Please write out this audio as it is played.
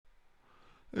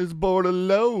It's border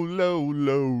low, low,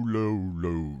 low, low,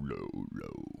 low, low,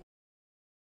 low.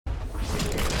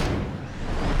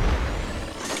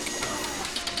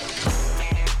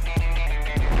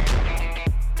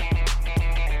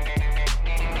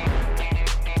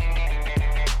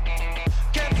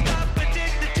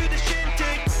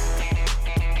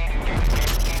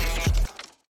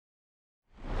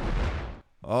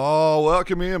 Oh,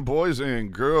 welcome in, boys and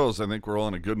girls. I think we're all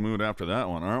in a good mood after that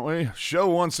one, aren't we? Show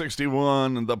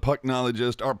 161, The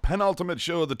Pucknologist, our penultimate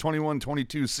show of the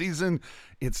 21-22 season.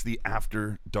 It's the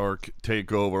After Dark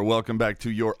Takeover. Welcome back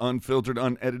to your unfiltered,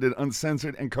 unedited,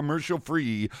 uncensored, and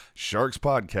commercial-free Sharks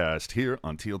podcast here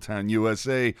on Teal Town,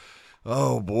 USA.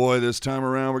 Oh boy, this time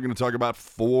around we're going to talk about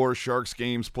 4 Sharks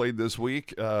games played this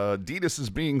week. Adidas is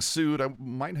being sued. I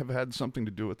might have had something to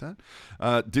do with that.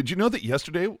 Did you know that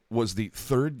yesterday was the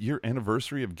 3rd year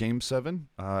anniversary of Game 7?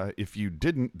 If you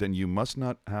didn't, then you must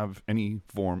not have any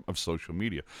form of social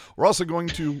media. We're also going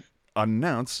to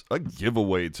announce a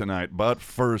giveaway tonight, but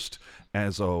first,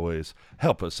 as always,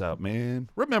 help us out, man.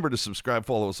 Remember to subscribe,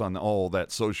 follow us on all that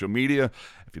social media.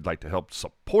 If you'd like to help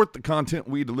support the content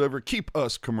we deliver, keep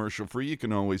us commercial free, you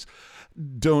can always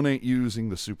donate using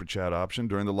the super chat option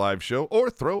during the live show or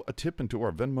throw a tip into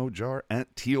our Venmo jar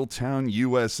at Teal Town,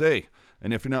 USA.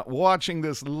 And if you're not watching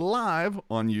this live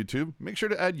on YouTube, make sure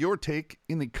to add your take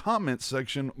in the comments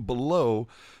section below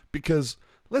because,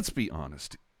 let's be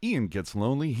honest, Ian gets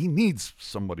lonely. He needs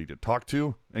somebody to talk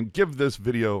to, and give this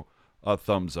video a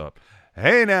thumbs up.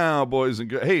 Hey now, boys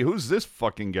and girls. Hey, who's this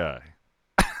fucking guy?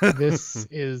 This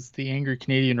is the angry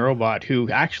Canadian robot who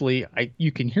actually,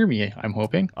 you can hear me, I'm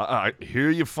hoping. I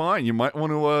hear you fine. You might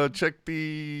want to check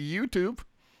the YouTube.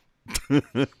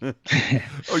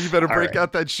 Oh, you better break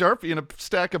out that Sharpie and a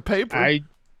stack of paper.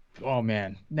 Oh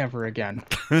man, never again.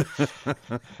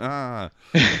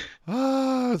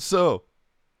 So,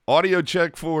 audio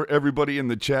check for everybody in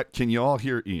the chat. Can you all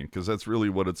hear Ian? Because that's really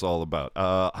what it's all about.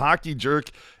 Hockey Jerk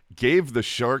gave the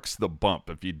Sharks the bump.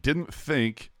 If you didn't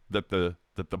think that the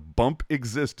bump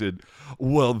existed,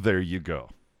 well, there you go.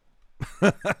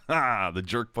 The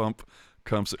jerk bump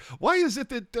comes. Why is it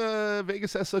that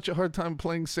Vegas has such a hard time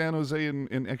playing San Jose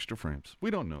in extra frames?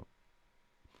 We don't know.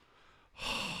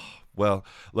 Well,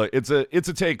 look, it's a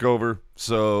takeover,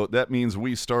 so that means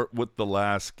we start with the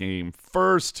last game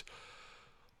first.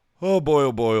 Oh boy,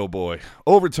 oh boy, oh boy.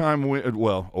 Shootout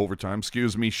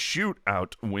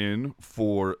win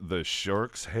for the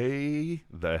Sharks. Hey,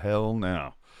 the hell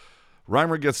now.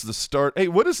 Reimer gets the start. Hey,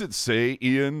 what does it say,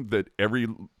 Ian, that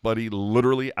everybody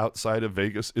literally outside of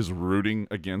Vegas is rooting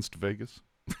against Vegas?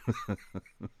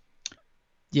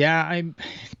 Yeah, I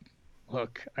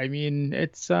mean,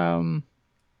 it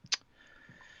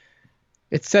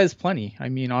says plenty. I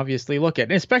mean, obviously, look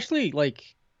at it, especially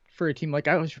like for a team like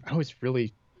I was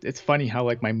really. It's funny how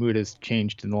like my mood has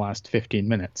changed in the last 15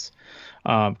 minutes.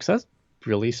 Because I was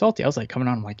really salty. I was like coming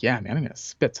on, I'm like, yeah, man, I'm gonna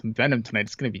spit some venom tonight.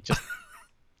 It's gonna be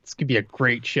a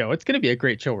great show. It's gonna be a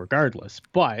great show regardless.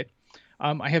 But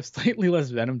I have slightly less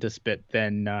venom to spit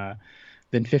than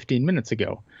 15 minutes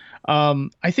ago.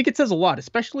 I think it says a lot,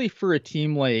 especially for a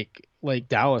team like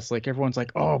Dallas. Like everyone's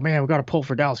like, oh man, we gotta pull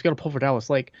for Dallas. We gotta pull for Dallas.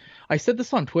 Like I said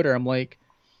this on Twitter. I'm like,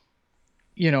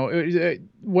 you know,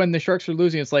 when the Sharks are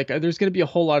losing, it's like there's going to be a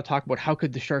whole lot of talk about how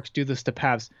could the Sharks do this to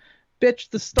Pavs. Bitch,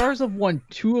 the Stars have won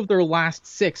 2 of their last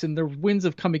 6, and their wins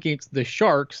have come against the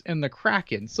Sharks and the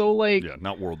Kraken. So, like, yeah,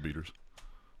 not world beaters.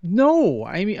 No,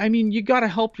 I mean, you got to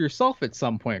help yourself at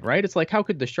some point, right? It's like, how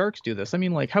could the Sharks do this? I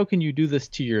mean, like, how can you do this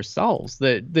to yourselves?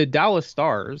 The Dallas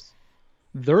Stars,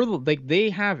 they're like they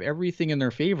have everything in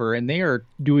their favor, and they are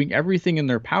doing everything in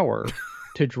their power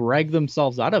to drag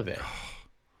themselves out of it.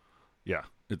 Yeah,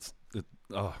 it's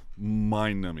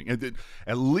mind-numbing.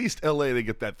 At least LA, they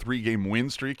get that 3-game win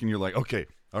streak, and you're like, okay,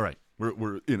 all right,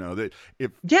 we're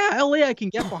LA I can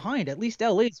get behind. At least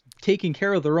LA's taking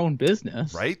care of their own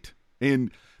business, right? And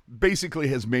basically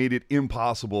has made it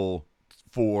impossible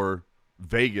for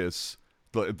Vegas.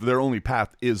 Their only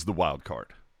path is the wild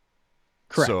card.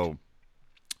 Correct. So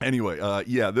anyway,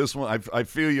 this one I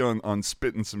feel you on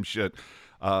spitting some shit.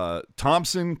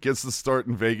 Thompson gets the start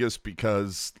in Vegas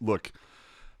because, look,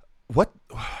 what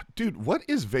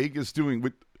is Vegas doing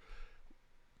with?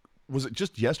 Was it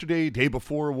just yesterday, day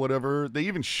before, or whatever? They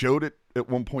even showed it at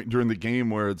one point during the game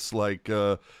where it's like,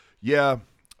 Leonard's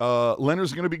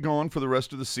going to be gone for the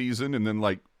rest of the season, and then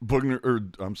like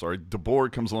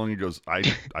DeBoer comes along and goes, I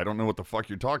don't know what the fuck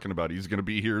you're talking about. He's going to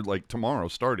be here like tomorrow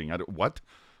starting. What?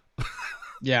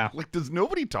 Yeah. Like, does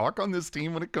nobody talk on this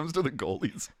team when it comes to the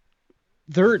goalies?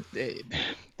 They're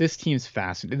This team's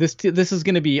fascinating. This is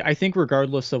going to be, I think,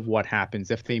 regardless of what happens,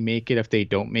 if they make it, if they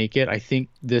don't make it, I think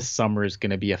this summer is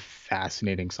going to be a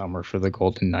fascinating summer for the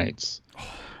Golden Knights.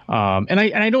 And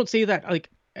I don't say that like,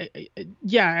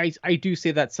 I do say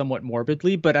that somewhat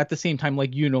morbidly, but at the same time,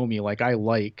 like, you know me, like I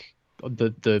like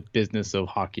the business of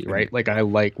hockey, right? Like I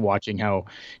like watching how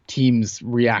teams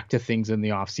react to things in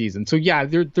the off season. So yeah,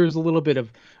 there's a little bit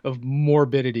of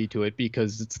morbidity to it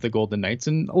because it's the Golden Knights.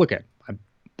 And look at,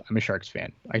 I'm a Sharks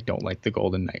fan. I don't like the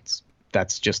Golden Knights.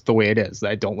 That's just the way it is.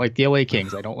 I don't like the LA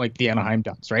Kings. I don't like the Anaheim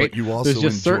Ducks, right? But you also enjoy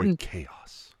certain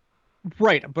chaos.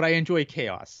 Right, but I enjoy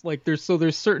chaos. Like there's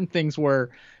certain things where,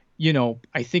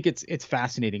 I think it's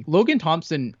fascinating. Logan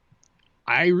Thompson,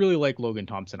 I really like Logan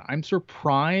Thompson. I'm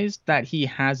surprised that he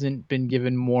hasn't been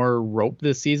given more rope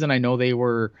this season. I know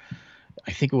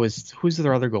I think it was, who's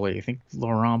their other goalie? I think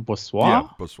Laurent Brossoit. Yeah,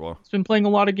 Brossoit. He's been playing a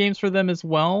lot of games for them as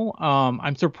well.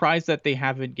 I'm surprised that they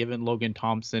haven't given Logan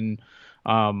Thompson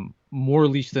more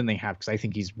leash than they have, because I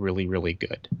think he's really, really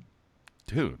good.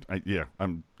 Dude, I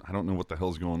don't know what the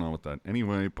hell's going on with that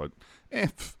anyway, but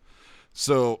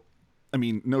So, I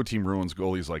mean, no team ruins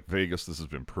goalies like Vegas. This has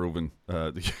been proven.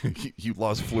 You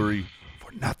lost Fleury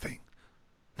for nothing.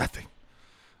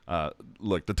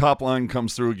 Look, the top line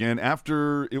comes through again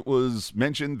after it was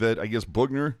mentioned that I guess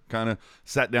Bugner kind of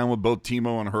sat down with both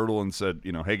Timo and Hurdle and said,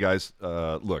 hey guys,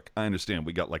 look, I understand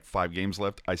we got like 5 games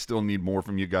left. I still need more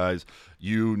from you guys.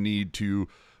 You need to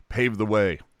pave the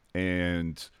way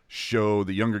and show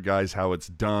the younger guys how it's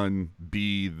done,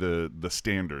 be the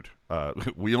standard.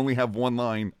 We only have one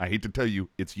line. I hate to tell you,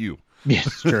 it's you.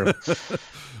 Yes, true.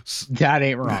 That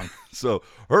ain't wrong. So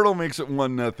Hurdle makes it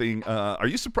 1-0. Are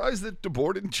you surprised that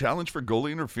DeBoer didn't challenge for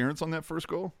goalie interference on that first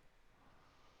goal?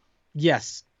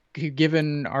 Yes,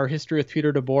 given our history with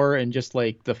Peter DeBoer and just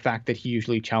like the fact that he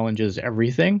usually challenges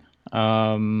everything,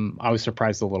 I was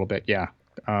surprised a little bit. Yeah.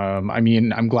 I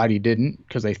mean, I'm glad he didn't,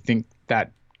 because I think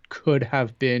that could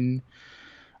have been,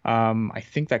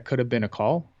 a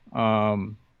call.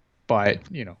 But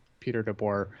Peter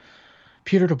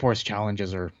DeBoer's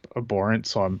challenges are abhorrent,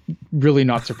 so I'm really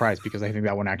not surprised, because I think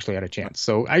that one actually had a chance.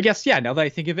 So I guess, yeah, now that I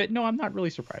think of it, no, I'm not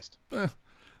really surprised.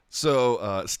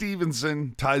 So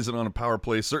Stevenson ties it on a power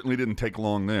play. Certainly didn't take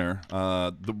long there.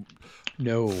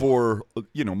 No. For,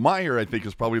 Meyer, I think,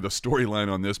 is probably the storyline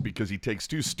on this, because he takes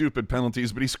 2 stupid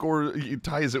penalties, but he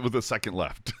ties it with a second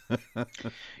left.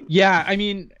 Yeah, I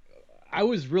mean, I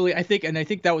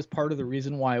think that was part of the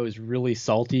reason why I was really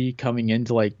salty coming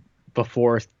into, like,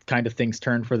 before kind of things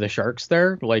turned for the Sharks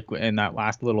there, like in that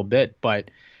last little bit.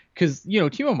 But because,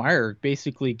 Timo Meyer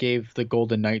basically gave the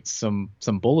Golden Knights some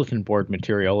bulletin board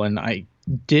material, and I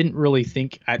didn't really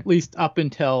think, at least up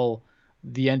until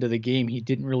the end of the game, he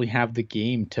didn't really have the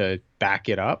game to back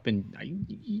it up. And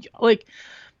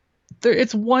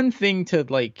it's one thing to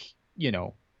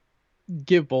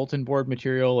give bulletin board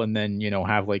material and then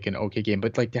have like an okay game,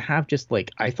 but like to have just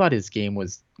like, I thought his game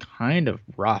was kind of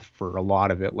rough for a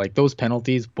lot of it. Like those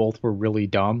penalties both were really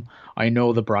dumb. I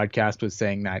know the broadcast was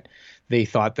saying that they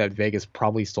thought that Vegas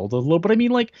probably sold it a little, but I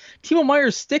mean, like, Timo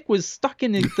Meyer's stick was stuck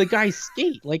in the guy's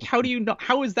skate. Like, how do you know?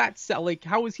 How is that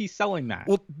how is he selling that?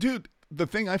 Well, dude, the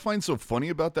thing I find so funny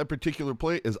about that particular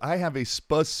play is I have a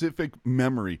specific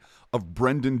memory of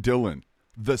Brendan Dillon.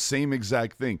 The same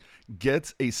exact thing,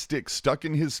 gets a stick stuck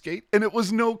in his skate, and it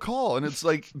was no call. And it's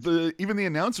like even the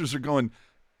announcers are going,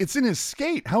 it's in his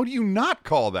skate. How do you not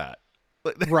call that?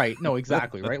 Right. No,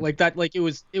 exactly. Right. Like that, like it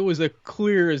was a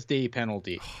clear as day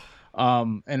penalty.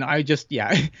 And I just,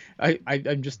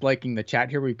 I'm just liking the chat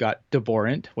here. We've got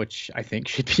deborant, which I think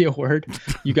should be a word.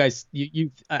 You guys,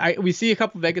 we see a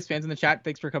couple of Vegas fans in the chat.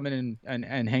 Thanks for coming in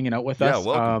and hanging out with us. Yeah,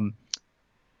 welcome.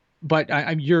 But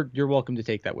you're welcome to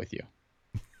take that with you.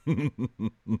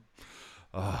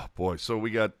 Oh boy, so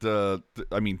we got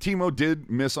Timo did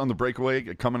miss on the breakaway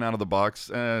coming out of the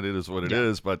box, and it is what it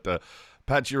is, but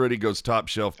Pacioretty goes top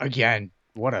shelf again.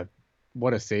 What a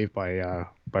save by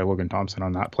Logan Thompson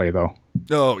on that play, though.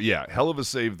 Oh yeah, hell of a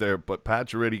save there, but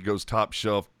Pacioretty goes top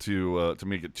shelf to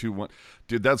make it 2-1.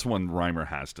 Dude, that's one Reimer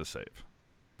has to save.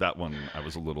 That one, I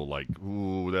was a little like,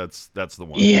 ooh, that's the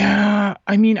one. Yeah,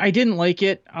 I mean, I didn't like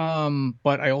it,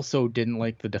 but I also didn't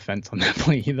like the defense on that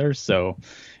play either. So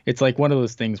it's like one of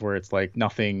those things where it's like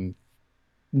nothing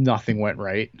went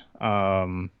right.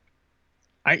 I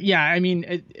mean,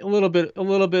 a little bit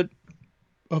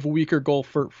of a weaker goal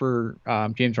for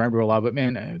James Reimer to allow, but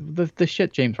man, the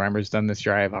shit James Reimer's done this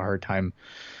year, I have a hard time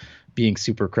being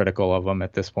super critical of him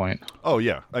at this point. Oh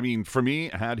yeah, I mean, for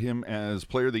me, I had him as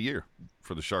player of the year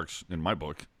for the Sharks in my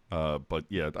book. But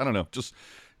yeah, I don't know. Just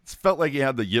felt like he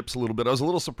had the yips a little bit. I was a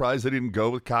little surprised they didn't go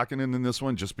with Kakinen in this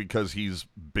one, just because he's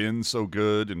been so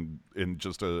good and in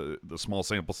just the small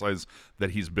sample size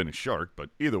that he's been a Shark. But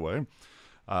either way,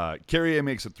 Carrier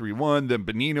makes it 3-1. Then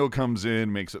Bonino comes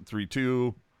in, makes it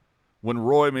 3-2. When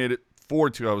Roy made it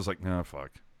 4-2, I was like, nah,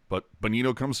 fuck. But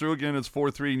Bonino comes through again, it's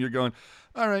 4-3, and you're going,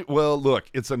 all right, well, look,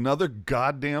 it's another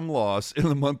goddamn loss in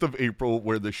the month of April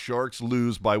where the Sharks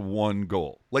lose by 1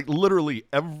 goal. Like, literally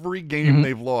every game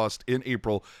they've lost in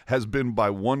April has been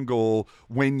by 1 goal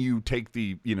when you take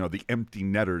the empty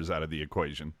netters out of the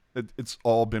equation. It's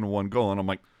all been 1 goal, and I'm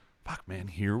like, fuck, man,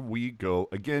 here we go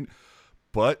again.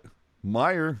 But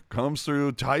Meier comes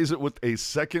through, ties it with a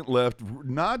second left,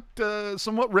 not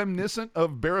somewhat reminiscent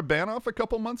of Barabanov a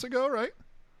couple months ago, right?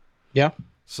 Yeah.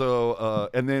 So,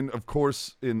 and then, of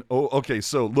course,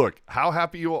 so look, how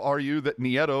happy are you that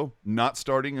Nieto not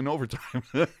starting in overtime?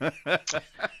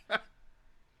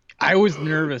 I was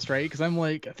nervous, right? Because I'm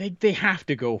like, they have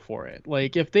to go for it.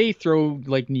 Like, if they throw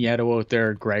like Nieto out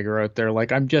there, Gregor out there,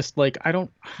 like, I'm just like, I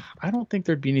don't think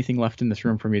there'd be anything left in this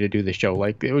room for me to do the show.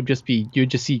 Like, it would just be,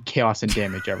 you'd just see chaos and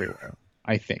damage everywhere.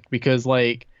 I think, because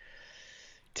like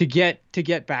to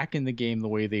get back in the game the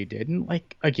way they did, and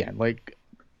like again, like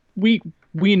we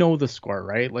know the score,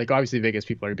 right? Like, obviously Vegas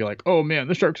people are gonna be like, oh man,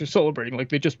 the Sharks are celebrating like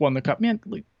they just won the cup. Man,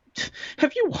 like,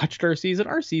 have you watched our season?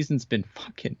 Our season's been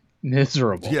fucking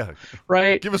miserable. Yeah.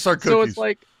 Right. Give us our cookies. So it's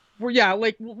like,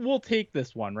 we'll take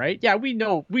this one, right? Yeah, we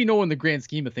know in the grand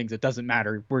scheme of things it doesn't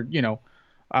matter. We're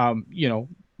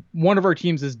one of our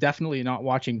teams is definitely not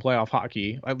watching playoff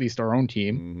hockey, at least our own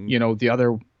team. Mm-hmm. The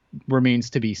other remains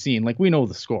to be seen. Like, we know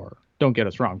the score. Don't get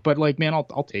us wrong. But like, man,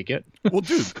 I'll take it. Well,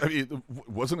 dude, I mean,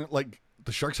 wasn't it like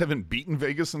the Sharks haven't beaten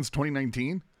Vegas since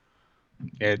 2019?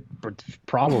 It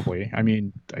probably. I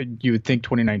mean, you would think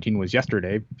 2019 was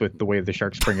yesterday with the way the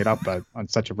Sharks bring it up on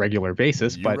such a regular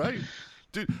basis. You're but right.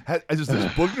 Dude, is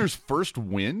this Bugner's first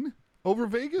win over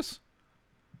Vegas?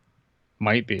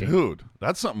 Might be. Dude,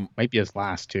 that's something. Might be his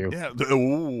last too. Yeah.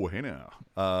 Oh, hey now.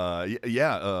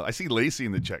 I see Lacey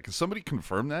in the chat. Can somebody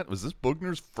confirm that? Was this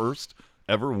Bugner's first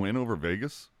ever win over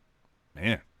Vegas?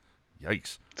 Man,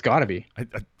 yikes. It's got to be.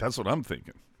 That's what I'm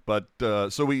thinking. But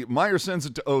so Meier sends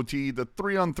it to OT. The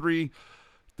 3-on-3.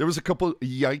 There was a couple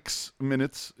yikes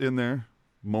minutes in there,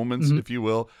 moments, if you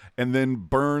will, and then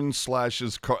Burns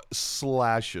slashes. I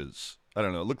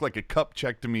don't know. It looked like a cup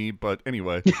check to me, but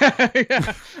anyway.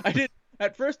 Yeah, I did.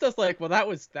 At first, I was like, "Well, that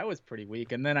was pretty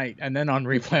weak," and then on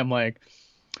replay, I'm like,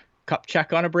 "Cup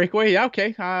check on a breakaway? Yeah,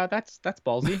 okay. That's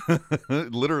ballsy."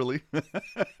 Literally.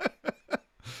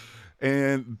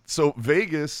 And so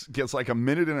Vegas gets like a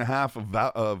minute and a half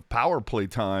of power play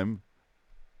time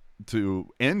to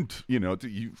end,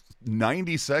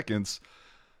 90 seconds,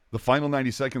 the final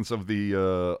 90 seconds of the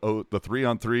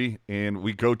 3-on-3, and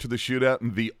we go to the shootout,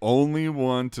 and the only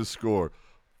one to score,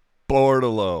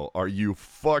 Bordeleau. Are you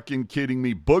fucking kidding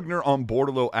me? Bugner on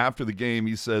Bordeleau after the game,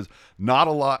 he says, not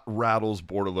a lot rattles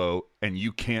Bordeleau, and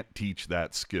you can't teach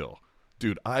that skill.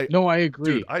 Dude, I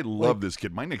agree. Dude, I love this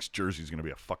kid. My next jersey is gonna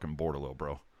be a fucking Bordeleau,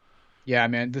 bro. Yeah,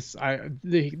 man. This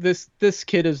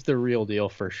kid is the real deal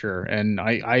for sure. And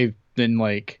I've been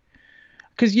like,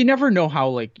 because you never know how,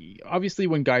 like, obviously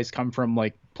when guys come from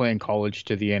like playing college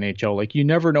to the NHL, like, you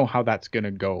never know how that's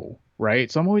gonna go,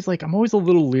 right? So I'm always a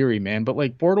little leery, man. But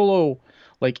like Bordeleau,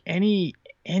 like any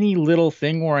little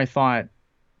thing where I thought,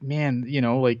 man,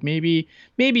 like maybe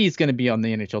he's going to be on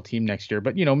the NHL team next year,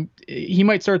 but he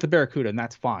might start the Barracuda, and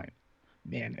that's fine.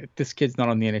 Man, if this kid's not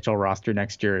on the NHL roster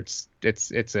next year, it's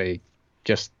a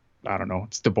just, I don't know,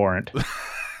 it's abhorrent.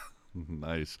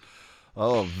 Nice.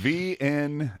 Oh,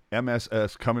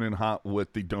 VNMSS coming in hot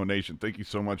with the donation. Thank you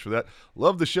so much for that.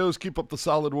 Love the shows. Keep up the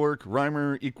solid work.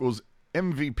 Reimer equals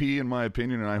MVP in my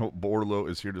opinion, and I hope Bordeleau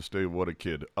is here to stay. What a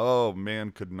kid. Oh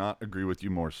man, could not agree with you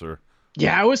more, sir.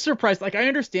 Yeah, I was surprised. Like, I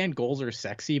understand goals are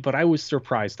sexy, but I was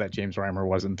surprised that James Reimer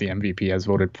wasn't the MVP as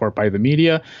voted for by the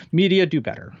media. Media do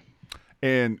better.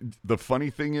 And the funny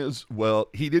thing is, well,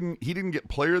 he didn't get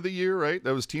player of the year, right?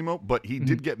 That was Timo, but he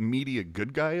did get media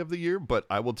good guy of the year. But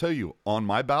I will tell you, on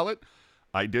my ballot,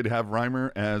 I did have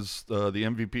Reimer as the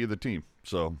MVP of the team.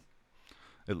 So,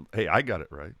 hey, I got it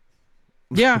right.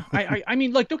 Yeah, I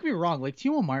mean, like, don't get me wrong. Like,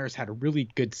 Timo Meier's had a really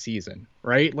good season,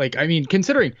 right? Like, I mean,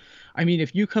 considering,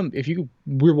 if you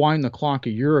rewind the clock a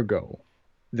year ago,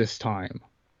 this time,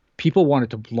 people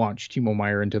wanted to launch Timo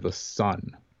Meier into the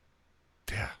sun.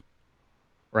 Yeah.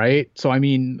 Right. So, I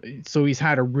mean, so he's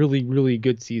had a really, really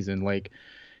good season, like,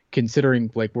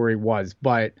 considering like where he was.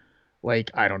 But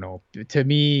like, I don't know. To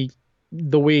me,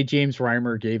 the way James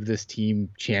Reimer gave this team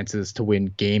chances to win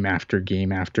game after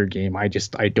game after game, I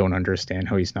don't understand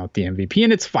how he's not the MVP.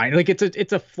 And it's fine. Like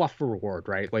it's a fluff reward,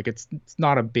 right? Like it's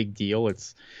not a big deal.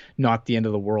 It's not the end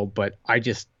of the world, but I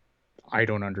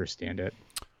don't understand it.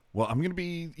 Well, I'm going to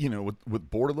be,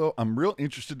 with Bordalo, I'm real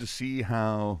interested to see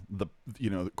how the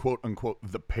quote unquote,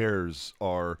 the pairs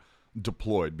are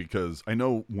deployed, because I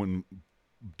know when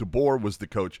DeBoer was the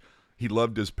coach, he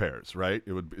loved his pairs, right?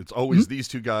 It's always these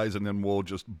two guys, and then we'll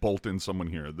just bolt in someone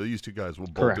here. These two guys will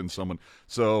bolt in someone.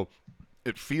 So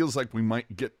it feels like we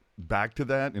might get back to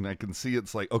that, and I can see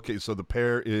it's like, okay, so the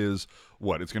pair is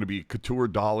what? It's going to be Couture,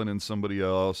 Dahlin, and somebody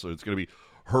else, or it's going to be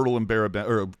Hurdle and Baraban,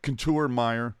 or Couture,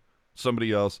 Meyer,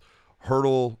 somebody else,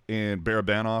 Hurdle and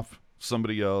Barabanov,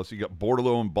 somebody else. You got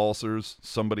Bordalo and Balsers,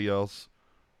 somebody else.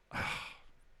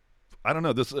 I don't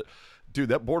know. Dude,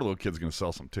 that Bordalo kid's going to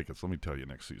sell some tickets, let me tell you,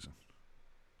 next season.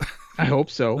 I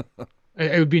hope so.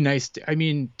 It would be nice. I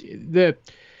mean,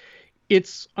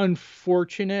 it's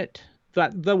unfortunate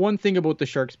that the one thing about the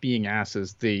Sharks being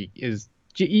asses, because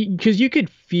you could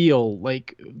feel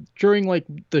like during like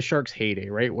the Sharks' heyday,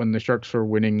 right, when the Sharks were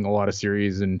winning a lot of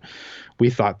series and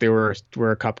we thought they were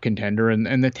a cup contender,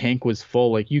 and the tank was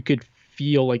full. Like you could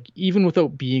feel, like even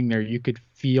without being there, you could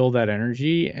feel that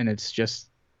energy, and it's just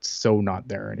so not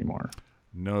there anymore.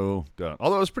 No doubt.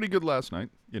 Although it was pretty good last night,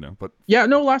 but yeah,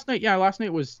 no, last night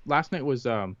was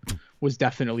was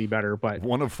definitely better, but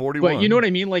 1 of 41. But you know what I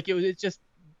mean? Like it's just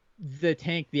the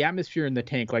tank, the atmosphere in the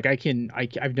tank. Like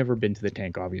I've never been to the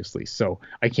tank, obviously, so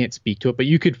I can't speak to it, but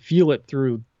you could feel it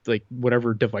through like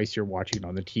whatever device you're watching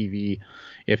on the TV.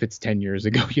 If it's 10 years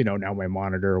ago, now my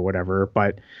monitor or whatever,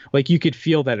 but like you could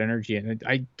feel that energy,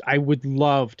 and I would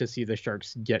love to see the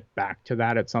Sharks get back to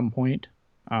that at some point.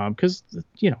 Because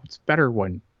it's better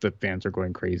when the fans are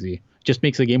going crazy. Just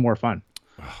makes the game more fun.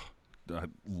 I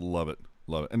love it.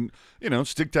 And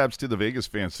stick taps to the Vegas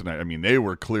fans tonight. I mean, they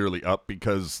were clearly up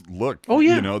because look,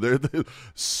 they're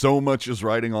so much is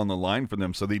riding on the line for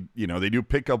them. So they do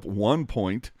pick up 1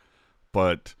 point,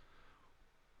 but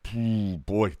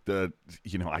boy,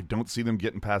 I don't see them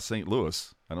getting past St.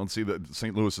 Louis. I don't see that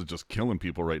St. Louis is just killing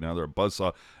people right now. They're a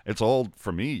buzzsaw. It's all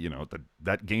for me,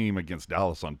 that game against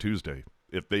Dallas on Tuesday.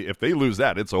 If they lose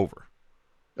that, it's over.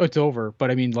 It's over.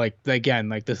 But I mean, like, again,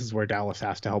 like this is where Dallas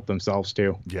has to help themselves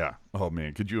too. Yeah. Oh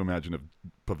man, could you imagine if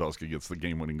Pavelski gets the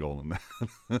game-winning goal in that?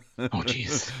 Oh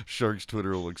jeez. Sharks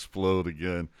Twitter will explode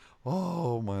again.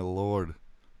 Oh my Lord.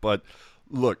 But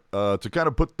look, to kind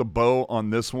of put the bow on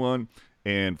this one,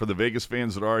 and for the Vegas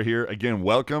fans that are here, again,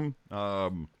 welcome.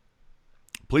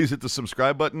 Please hit the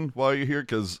subscribe button while you're here,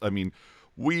 because I mean,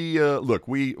 we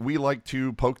like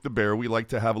to poke the bear. We like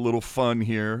to have a little fun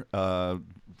here.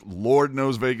 Lord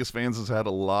knows Vegas fans has had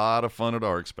a lot of fun at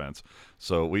our expense.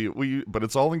 So but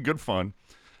it's all in good fun.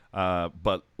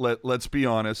 But let's be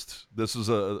honest. This is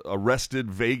a rested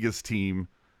Vegas team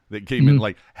that came in.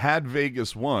 Like, had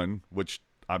Vegas won, which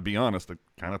I'll be honest, I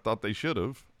kind of thought they should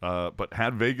have. But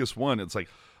had Vegas won, it's like,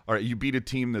 all right, you beat a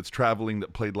team that's traveling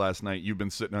that played last night. You've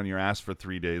been sitting on your ass for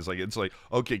 3 days. Like, it's like,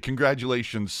 okay,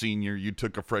 congratulations, senior. You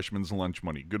took a freshman's lunch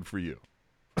money. Good for you.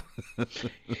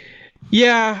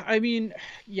 Yeah, I mean,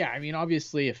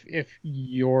 obviously, if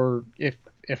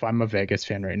I'm a Vegas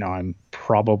fan right now, I'm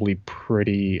probably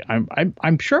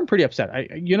I'm sure I'm pretty upset.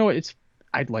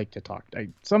 I'd like to talk.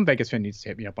 Some Vegas fan needs to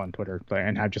hit me up on Twitter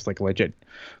and have just like a legit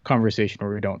conversation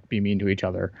where we don't be mean to each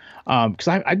other. Because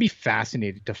I'd be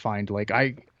fascinated to find like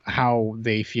how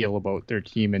they feel about their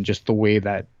team and just the way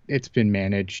that it's been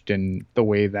managed and the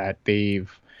way that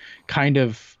they've kind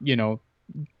of,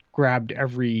 grabbed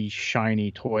every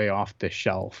shiny toy off the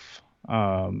shelf.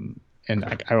 And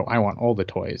I want all the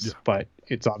toys, yeah. But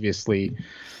it's obviously,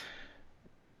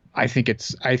 I think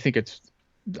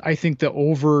the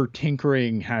over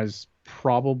tinkering has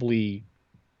probably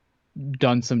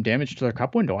done some damage to their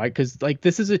cup window. Because like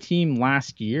this is a team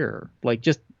last year,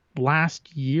 that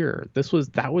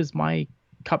was my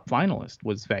cup finalist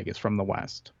was Vegas from the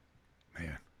West.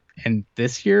 Man. And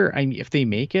this year, if they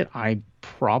make it, I'm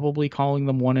probably calling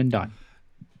them one and done.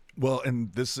 Well,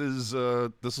 and this is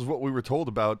what we were told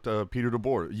about Peter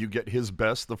DeBoer. You get his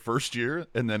best the first year,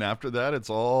 and then after that, it's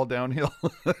all downhill.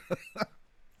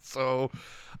 So,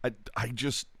 I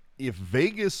just, if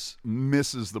Vegas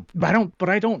misses the, but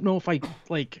I don't know if I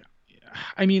like.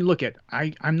 I mean, look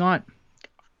I am not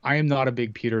a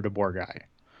big Peter DeBoer guy.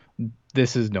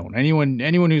 This is known.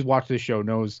 Anyone who's watched this show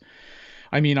knows.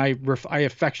 I mean, I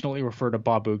affectionately refer to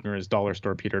Bob Boughner as Dollar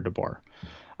Store Peter DeBoer.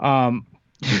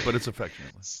 But it's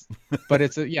affectionate. But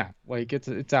it's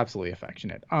absolutely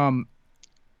affectionate.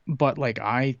 But like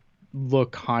I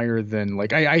look higher than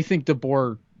like I think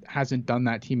DeBoer hasn't done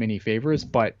that team any favors,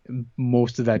 but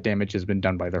most of that damage has been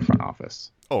done by their front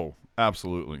office. Oh,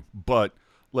 absolutely. But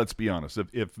let's be honest.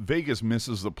 If Vegas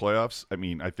misses the playoffs, I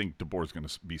mean, I think DeBoer's going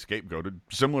to be scapegoated,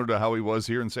 similar to how he was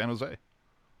here in San Jose.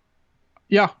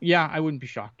 Yeah, I wouldn't be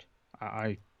shocked.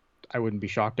 I wouldn't be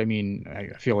shocked. I mean,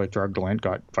 I feel like Gerard Gallant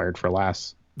got fired for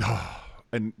less.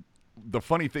 And the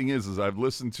funny thing is I've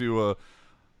listened to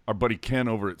our buddy Ken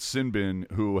over at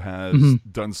Sinbin, who has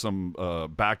done some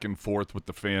back and forth with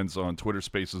the fans on Twitter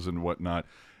Spaces and whatnot.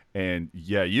 And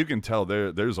yeah, you can tell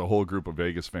there's a whole group of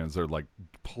Vegas fans. They're like,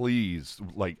 please,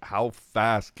 like, how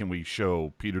fast can we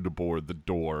show Peter DeBoer the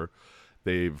door?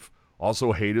 They've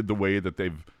also hated the way that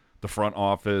the front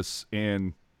office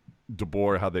and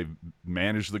DeBoer, how they've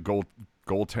managed the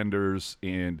goaltenders.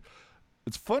 And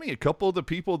it's funny, a couple of the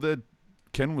people that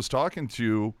Ken was talking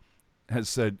to has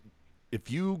said, if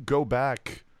you go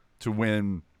back to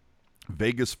when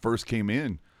Vegas first came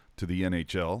in to the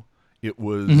NHL, it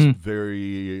was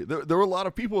very there were a lot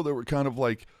of people that were kind of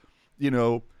like,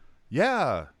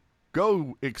 yeah,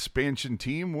 go expansion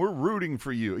team, we're rooting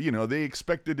for you. They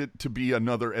expected it to be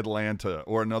another Atlanta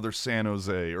or another San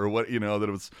Jose or what, that it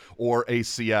was, or a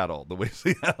Seattle, the way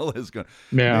Seattle is going.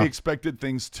 Yeah. They expected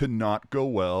things to not go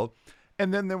well.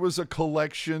 And then there was a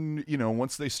collection,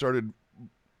 once they started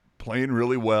playing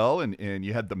really well and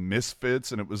you had the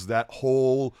Misfits, and it was that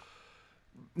whole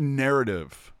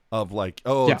narrative of like,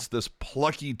 it's this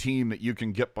plucky team that you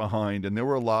can get behind. And there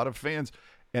were a lot of fans.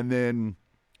 And then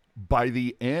by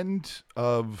the end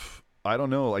of, I don't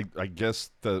know, I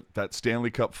guess that Stanley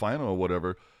Cup final or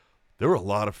whatever, there were a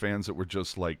lot of fans that were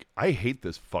just like, I hate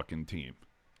this fucking team.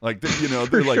 Like,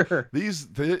 they're like, sure. these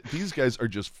guys are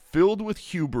just filled with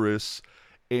hubris.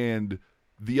 And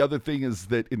the other thing is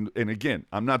that, and again,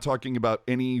 I'm not talking about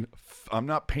I'm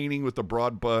not painting with a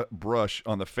broad brush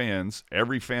on the fans.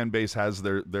 Every fan base has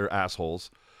their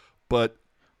assholes. But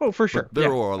for sure.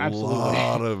 There were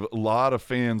a lot of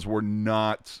fans were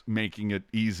not making it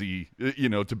easy,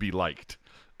 to be liked.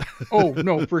 Oh,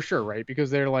 no, for sure, right?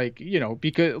 Because they're like,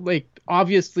 because like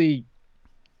obviously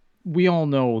we all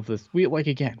know this. We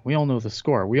all know the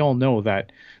score. We all know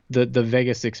that the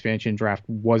Vegas expansion draft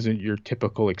wasn't your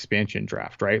typical expansion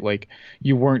draft, right? Like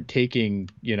you weren't taking,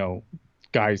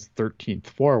 guys 13th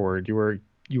forward. You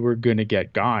were going to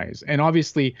get guys. And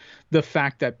obviously the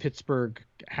fact that Pittsburgh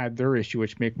had their issue,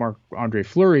 which made Marc-Andre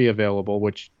Fleury available,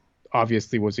 which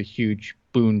obviously was a huge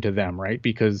boon to them, right?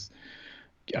 Because,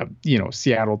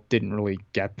 Seattle didn't really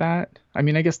get that. I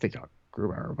mean, I guess they got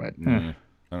Grubauer, but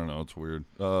I don't know. It's weird.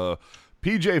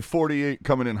 PJ48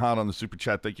 coming in hot on the super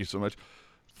chat. Thank you so much.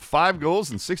 5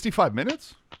 goals in 65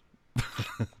 minutes?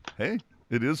 Hey,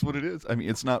 it is what it is. I mean,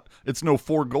 it's no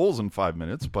 4 goals in 5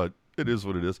 minutes, but it is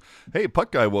what it is. Hey,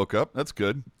 Puck Guy woke up. That's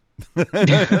good.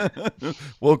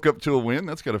 Woke up to a win.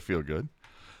 That's got to feel good.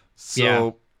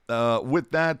 So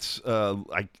with that,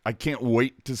 I can't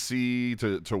wait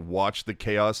to watch the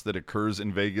chaos that occurs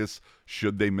in Vegas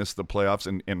should they miss the playoffs.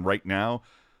 And right now,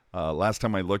 last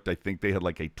time I looked, I think they had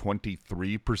like a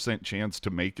 23% chance to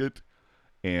make it.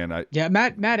 And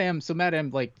Matt M. So Matt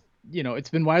M. Like, it's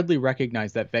been widely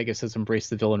recognized that Vegas has embraced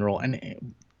the villain role.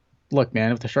 And look,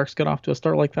 man, if the Sharks get off to a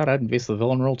start like that, I'd embrace the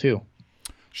villain role too.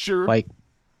 Sure. Like,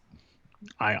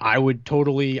 I would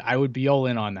be all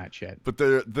in on that shit. But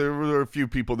there were a few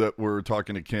people that were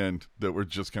talking to Ken that were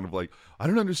just kind of like, I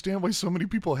don't understand why so many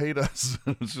people hate us.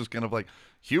 It's just kind of like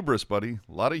hubris, buddy.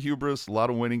 A lot of hubris, a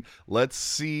lot of winning. Let's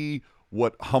see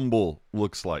what humble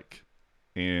looks like.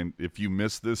 And if you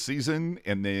miss this season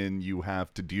and then you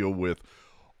have to deal with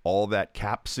all that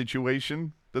cap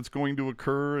situation that's going to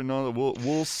occur and all,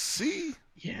 we'll see.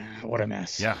 Yeah, what a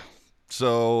mess. Yeah.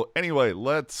 So anyway,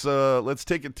 let's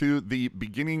take it to the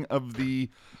beginning of the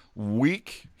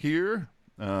week here.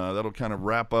 That'll kind of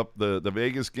wrap up the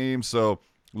Vegas game. So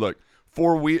look,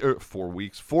 4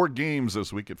 games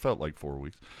this week. It felt like 4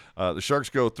 weeks. The Sharks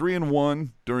go 3-1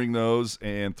 during those,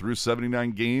 and through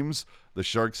 79 games, the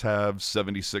Sharks have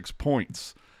 76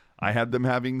 points. I had them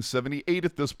having 78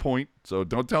 at this point, so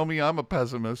don't tell me I'm a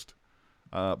pessimist.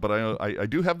 But I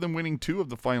do have them winning 2 of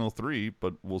the final 3,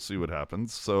 but we'll see what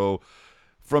happens. So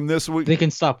from this week, they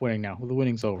can stop winning now. The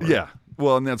winning's over. Yeah.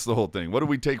 Well, and that's the whole thing. What do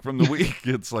we take from the week?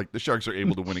 It's like the Sharks are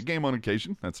able to win a game on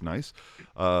occasion. That's nice.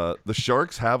 The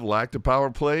Sharks have lacked a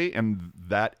power play, and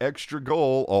that extra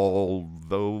goal,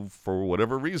 although for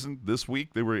whatever reason this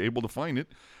week they were able to find it.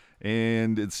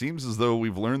 And it seems as though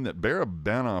we've learned that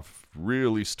Barabanov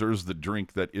really stirs the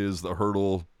drink that is the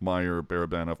Hurdle, Meyer,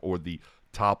 Barabanov, or the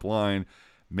top line.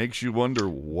 Makes you wonder,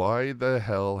 why the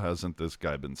hell hasn't this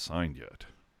guy been signed yet?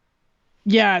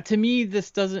 Yeah, to me,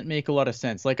 this doesn't make a lot of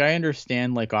sense. Like, I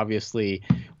understand, like, obviously,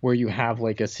 where you have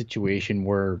like a situation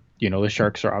where, the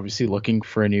Sharks are obviously looking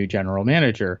for a new general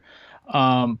manager.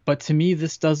 But to me,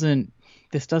 this doesn't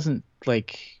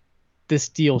like, this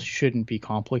deal shouldn't be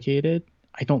complicated.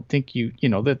 I don't think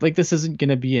that like this isn't going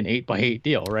to be an 8x8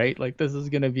 deal, right? Like, this is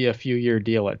going to be a few year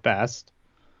deal at best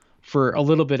for a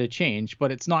little bit of change,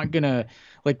 but it's not gonna,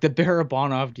 like, the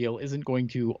Barabanov deal isn't going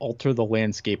to alter the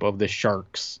landscape of the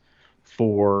Sharks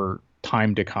for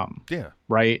time to come, Yeah.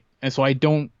 right? And so I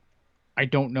don't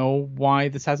know why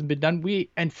this hasn't been done.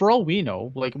 And for all we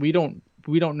know, like, we don't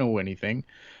know anything.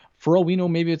 For all we know,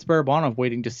 maybe it's Barabanov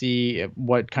waiting to see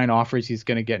what kind of offers he's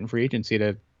going to get in free agency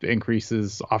to increase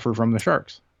his offer from the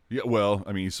Sharks. Yeah, well,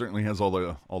 I mean, he certainly has all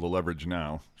the leverage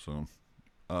now. So,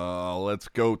 let's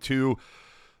go to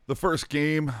the first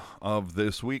game of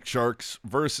this week: Sharks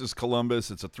versus Columbus.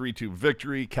 It's a 3-2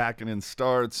 victory. Kakinen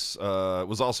starts. It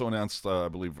was also announced, I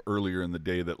believe, earlier in the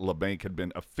day that LeBanc had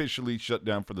been officially shut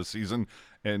down for the season,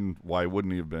 and why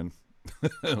wouldn't he have been?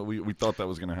 we thought that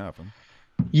was going to happen.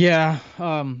 Yeah,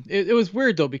 it was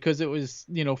weird though, because it was,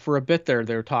 for a bit there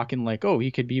they were talking like, oh, he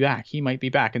could be back, he might be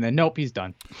back, and then nope, he's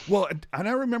done. Well, and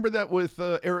I remember that with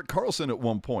Eric Carlson at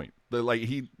one point. Like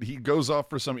he goes off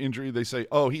for some injury. They say,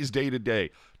 "Oh, he's day to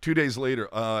day." 2 days later,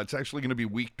 it's actually going to be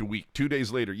week to week. 2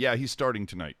 days later, yeah, he's starting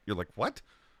tonight. You're like, what?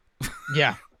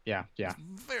 Yeah, yeah, yeah.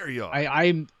 Very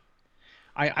odd.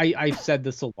 I've said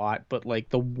this a lot, but like,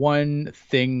 the one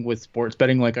thing with sports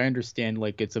betting, like, I understand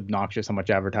like it's obnoxious how much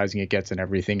advertising it gets and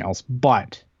everything else,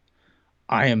 but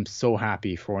I am so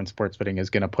happy for when sports betting is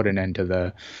going to put an end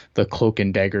to the cloak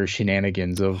and dagger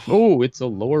shenanigans of, oh, it's a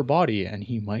lower body and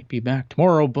he might be back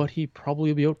tomorrow, but he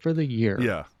probably will be out for the year.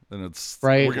 Yeah, and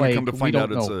Right? we're going to Like, come to we find out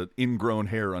don't it's know. an ingrown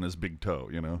hair on his big toe.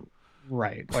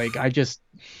 Right. Like,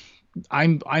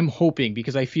 I'm hoping,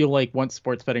 because I feel like once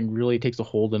sports betting really takes a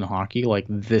hold in hockey, like,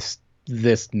 this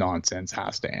nonsense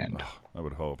has to end. I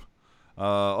would hope.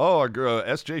 Our girl,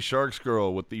 SJ Sharks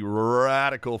girl with the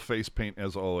radical face paint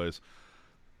as always.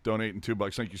 Donating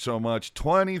 $2. Thank you so much.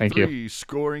 Thank you. 23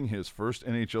 scoring his first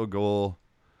NHL goal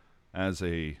as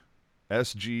a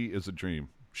SG is a dream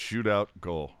shootout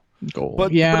goal. Goal.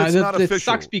 But Yeah, it's not it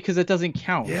sucks official. because it doesn't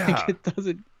count. Yeah. Like, it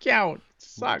doesn't count. It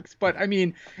sucks. But I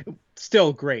mean,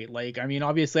 still great. Like, I mean,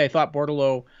 obviously I thought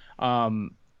Bordelot,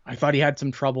 I thought he had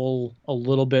some trouble a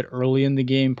little bit early in the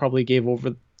game, probably gave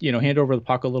over, hand over the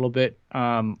puck a little bit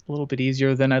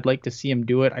easier than I'd like to see him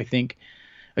do it. I think,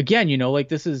 again, like,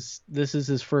 this is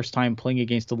his first time playing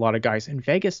against a lot of guys in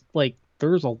Vegas. Like,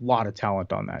 there's a lot of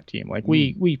talent on that team. Like,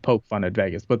 we poke fun at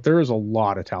Vegas, but there is a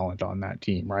lot of talent on that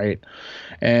team, right?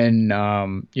 And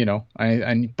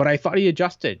but I thought he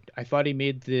adjusted. I thought he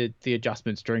made the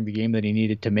adjustments during the game that he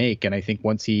needed to make, and I think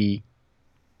once he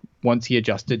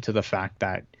adjusted to the fact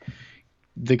that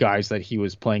the guys that he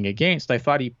was playing against, I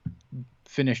thought he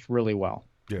finished really well.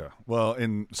 Yeah. Well,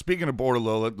 and speaking of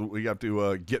Bordelot, we have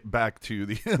to get back to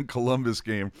the Columbus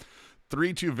game.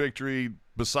 3-2 victory.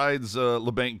 Besides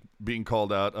LeBanc being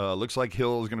called out, looks like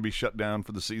Hill is going to be shut down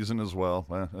for the season as well.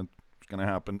 It's going to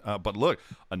happen. But look,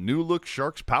 a new look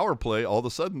Sharks power play. All of a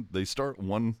sudden, they start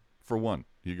 1-for-1.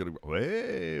 You got to go,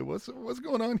 hey, what's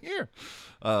going on here?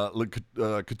 Look,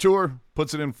 Couture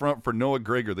puts it in front for Noah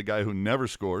Gregor, the guy who never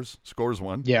scores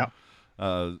one. Yeah.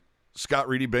 Scott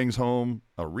Reedy bangs home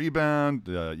a rebound.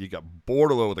 You got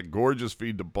Bordelot with a gorgeous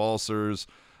feed to Balsers.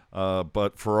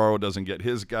 But Ferraro doesn't get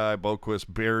his guy. Boquist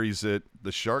buries it.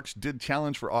 The Sharks did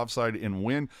challenge for offside and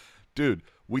win. Dude,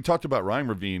 we talked about Ryan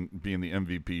Ravine being the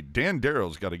MVP. Dan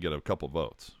Darrow's got to get a couple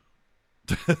votes.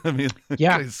 I mean,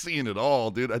 Yeah. he's seeing it all,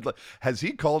 dude. Has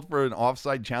he called for an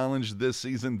offside challenge this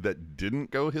season that didn't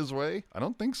go his way? I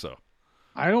don't think so.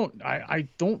 I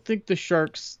don't think the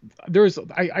Sharks,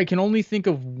 I can only think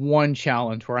of one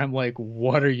challenge where I'm like,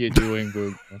 what are you doing,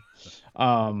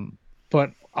 Boog?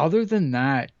 But other than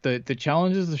that, the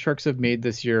challenges the Sharks have made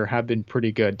this year have been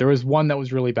pretty good. There was one that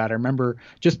was really bad. I remember,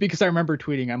 just because I remember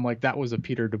tweeting, I'm like, that was a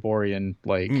Peter DeBorian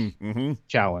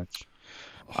challenge.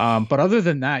 But other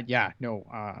than that, yeah, no,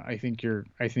 I think you're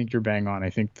bang on. I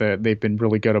think that they've been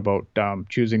really good about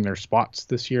choosing their spots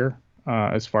this year,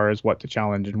 as far as what to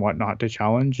challenge and what not to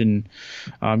challenge. And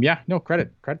yeah, no,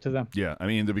 credit to them. Yeah, I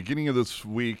mean, the beginning of this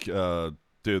week,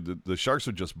 dude, the Sharks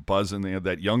are just buzzing. They have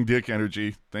that young dick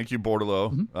energy. Thank you,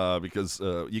 Bordelot, because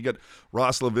you get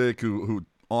Roslovic, who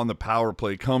on the power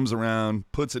play comes around,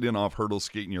 puts it in off hurdle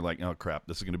skate, and you're like, oh crap,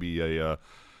 this is going to be a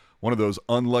one of those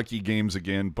unlucky games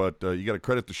again. But you got to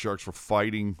credit the Sharks for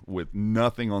fighting with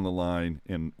nothing on the line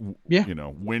and Yeah.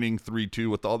 winning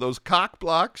 3-2 with all those cock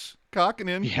blocks, cocking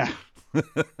in. Yeah.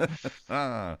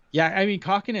 Yeah, I mean,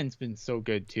 Kokkinen's been so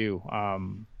good too.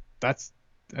 that's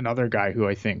another guy who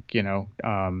I think,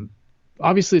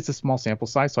 obviously it's a small sample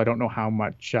size, so I don't know how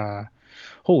much.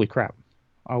 Holy crap!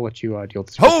 I'll let you deal with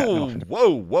the super chat and Oh, elephant. whoa,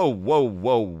 whoa, whoa,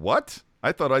 whoa! What?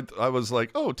 I thought I was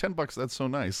like, oh, $10. That's so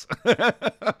nice.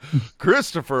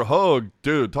 Christopher Hogue,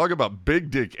 dude, talk about big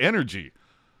dick energy.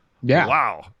 Yeah,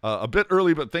 Wow. A bit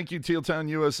early, but thank you, Teal Town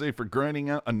USA, for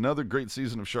grinding out another great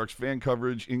season of Sharks fan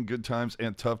coverage in good times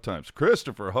and tough times.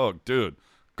 Christopher Hogue, dude,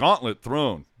 gauntlet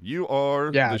thrown. You are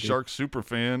yeah, the dude. Sharks super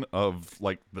fan of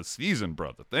like the season,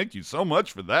 brother. Thank you so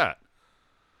much for that.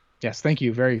 Yes, thank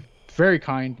you. Very, very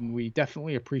kind, and we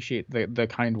definitely appreciate the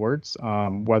kind words,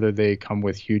 whether they come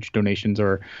with huge donations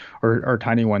or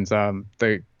tiny ones.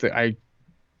 I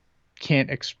can't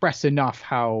express enough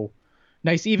how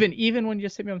nice, even when you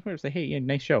just hit me on Twitter, say, hey, yeah,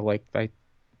 nice show. Like, I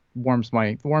warms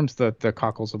the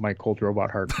cockles of my cold robot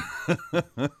heart.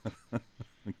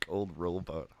 Cold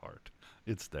robot heart.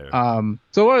 It's there.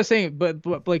 So what I was saying,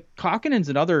 but like Kokkinen's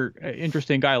another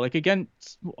interesting guy. Like, again,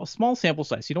 a small sample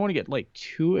size. You don't want to get like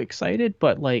too excited,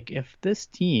 but like if this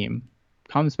team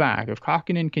comes back, if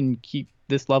Kokkinen can keep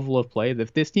this level of play,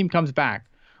 if this team comes back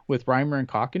with Reimer and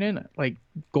Kokkinen, like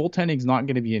goaltending's not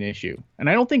going to be an issue. And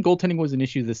I don't think goaltending was an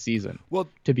issue this season. Well,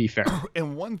 to be fair.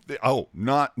 and one thing,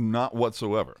 not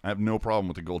whatsoever. I have no problem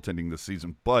with the goaltending this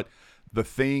season, but the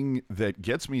thing that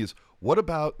gets me is what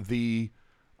about the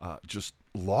just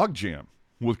logjam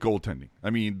with goaltending?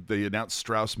 I mean, they announced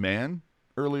Strauss-Mann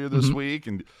earlier this week,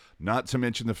 and not to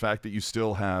mention the fact that you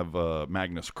still have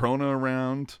Magnus Krona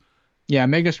around. Yeah,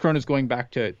 Magnus Krona's going back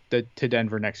to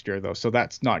Denver next year, though, so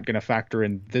that's not going to factor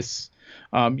in this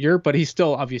year. But he's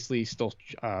still obviously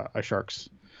a Sharks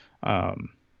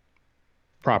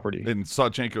property. And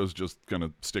Sawchenko's just going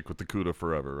to stick with the CUDA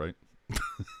forever, right?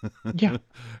 Yeah,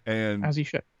 and as he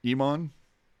should. Iman?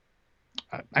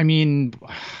 I mean,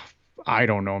 I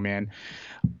don't know, man.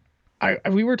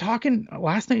 We were talking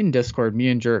last night in Discord. Me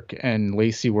and Jerk and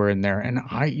Lacey were in there, and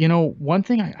one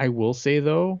thing I will say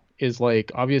though is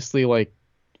like obviously like,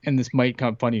 and this might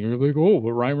come funny. You're like, oh,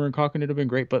 but Reimer and Kokkinen have been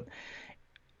great, but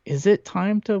is it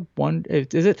time to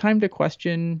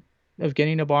question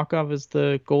Evgeny Nabokov as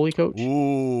the goalie coach?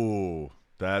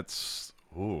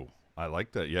 I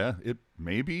like that. Yeah, it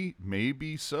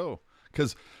maybe so.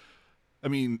 Because, I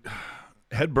mean,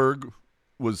 Hedberg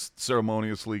was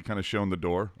ceremoniously kind of shown the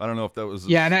door. I don't know if that was.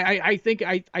 Yeah, and I think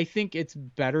it's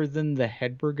better than the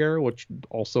Hedberg era, which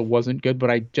also wasn't good.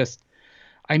 But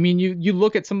I mean, you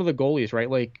look at some of the goalies, right?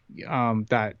 Like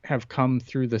that have come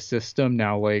through the system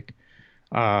now, like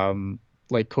Kozanash,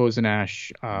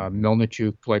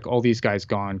 Melnichuk, like all these guys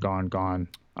gone.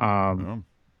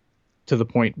 To the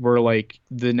point where like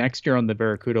the next year on the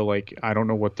Barracuda, like I don't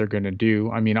know what they're gonna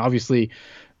do. I mean, obviously,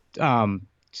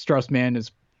 Strauss-Mann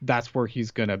that's where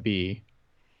he's gonna be,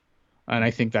 and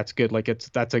I think that's good. Like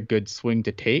that's a good swing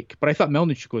to take. But I thought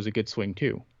Melnichuk was a good swing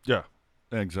too. Yeah,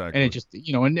 exactly. And it just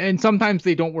and sometimes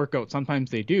they don't work out,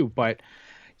 sometimes they do. But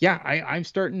yeah, I'm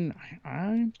starting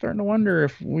to wonder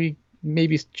if we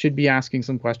maybe should be asking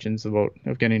some questions about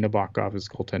Evgeny Nabokov as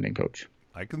goaltending coach.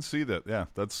 I can see that. Yeah,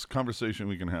 that's a conversation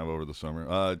we can have over the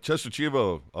summer. Chester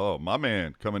Chivo, oh my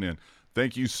man, coming in.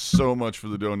 Thank you so much for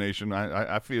the donation.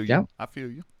 I feel you. Yeah. I feel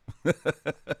you.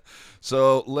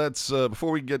 So let's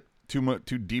before we get too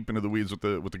deep into the weeds with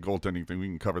the goaltending thing, we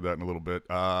can cover that in a little bit.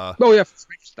 Oh yeah,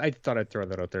 I thought I'd throw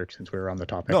that out there since we were on the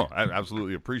topic. No, I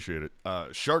absolutely appreciate it.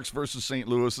 Sharks versus St.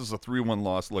 Louis. This is a 3-1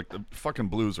 loss. Like the fucking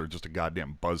Blues are just a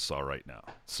goddamn buzzsaw right now.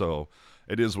 So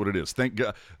it is what it is. Thank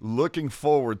God. Looking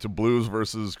forward to Blues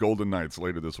versus Golden Knights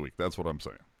later this week. That's what I'm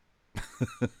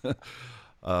saying.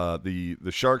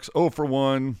 The Sharks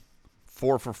 0-for-1,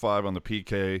 4-for-5 on the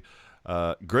PK.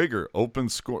 Gregor open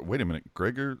score. Wait a minute.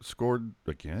 Gregor scored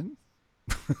again?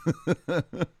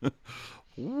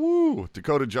 Woo!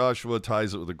 Dakota Joshua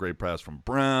ties it with a great pass from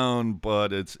Brown,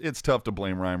 but it's tough to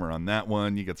blame Reimer on that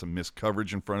one. You get some missed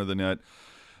coverage in front of the net.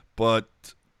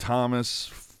 But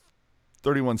Thomas,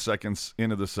 31 seconds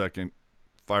into the second,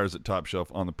 fires it top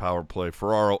shelf on the power play.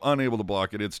 Ferraro unable to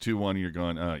block it. It's 2-1. You're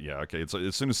going, yeah, okay. It's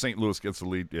as soon as St. Louis gets the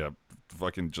lead, yeah,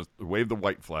 fucking just wave the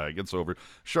white flag. It's over.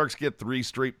 Sharks get 3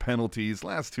 straight penalties.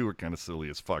 Last 2 are kind of silly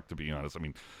as fuck, to be honest. I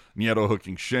mean, Nieto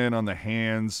hooking Shen on the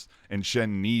hands, and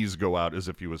Shen knees go out as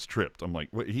if he was tripped. I'm like,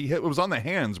 what, it was on the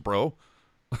hands, bro.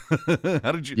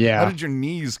 How did your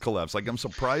knees collapse? Like, I'm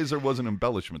surprised there wasn't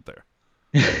embellishment there.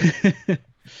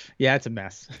 Yeah, it's a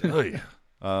mess.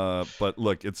 But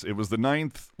look, it was the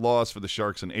 9th loss for the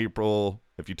Sharks in April.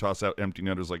 If you toss out empty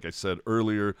netters, like I said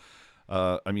earlier,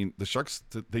 I mean, the Sharks,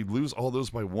 they lose all those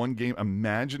by one game.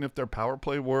 Imagine if their power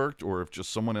play worked or if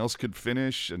just someone else could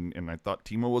finish. And I thought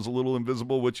Timo was a little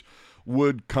invisible, which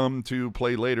would come to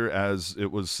play later, as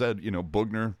it was said,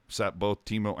 Bugner sat both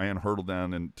Timo and Hurdle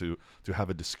down and to have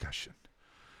a discussion.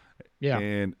 Yeah.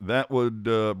 And that would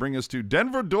bring us to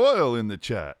Denver Doyle in the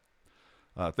chat.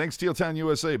 Thanks, Steel Town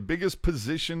USA. Biggest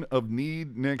position of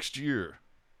need next year?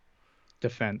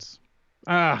 Defense.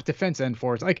 Defense and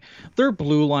forwards. Like, their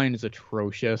blue line is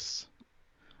atrocious.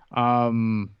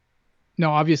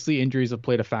 Now, obviously, injuries have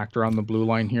played a factor on the blue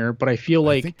line here, but I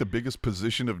think the biggest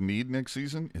position of need next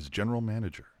season is general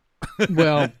manager.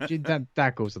 Well,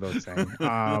 that goes without saying.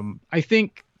 I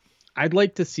think I'd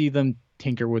like to see them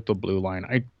tinker with the blue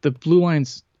line. The blue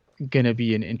line's gonna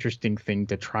be an interesting thing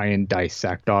to try and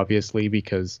dissect, obviously,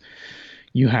 because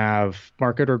you have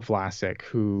Marc-Edouard Vlasic,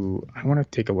 who I want to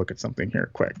take a look at something here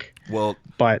quick. Well,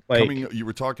 but you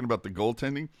were talking about the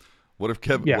goaltending. What if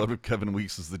Kevin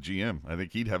Weeks is the GM? I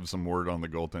think he'd have some word on the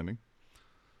goaltending.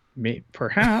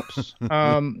 Perhaps.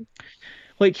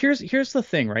 Here's the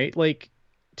thing, right? Like,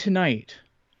 tonight,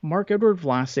 Marc-Edouard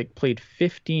Vlasic played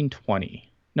 15-20.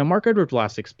 Now, Marc-Edouard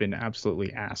Vlasic's been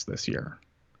absolutely ass this year.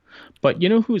 But you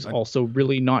know who's also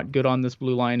really not good on this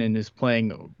blue line and is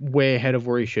playing way ahead of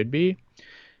where he should be?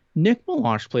 Nick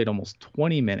Meloche played almost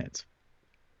 20 minutes.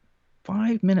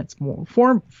 5 minutes more.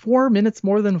 4 minutes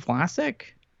more than Vlasic?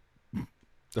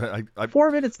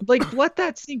 4 minutes. Like, let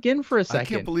that sink in for a second. I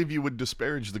can't believe you would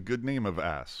disparage the good name of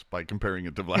ass by comparing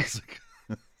it to Vlasic.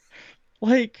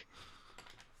 Like,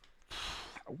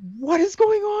 what is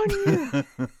going on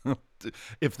here?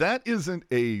 If that isn't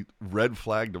a red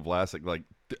flag to Vlasic, like,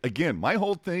 again, my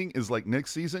whole thing is like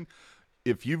next season,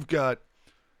 if you've got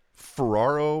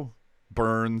Ferraro,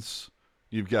 Burns,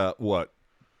 you've got what?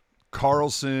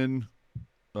 Carlson,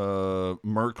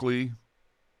 Merkley,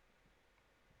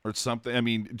 or something. I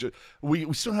mean,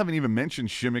 we still haven't even mentioned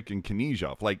Šimik and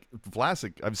Knyzhov. Like,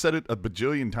 Vlasic, I've said it a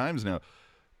bajillion times now.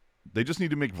 They just need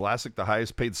to make Vlasic the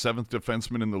highest paid seventh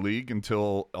defenseman in the league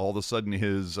until all of a sudden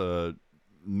his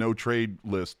no trade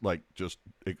list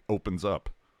it opens up.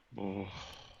 Oh.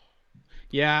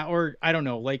 Yeah, or I don't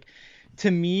know. Like,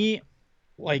 to me,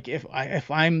 like if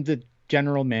I'm the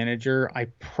general manager, I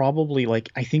probably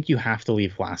I think you have to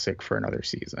leave Vlasic for another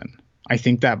season. I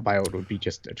think that buyout would be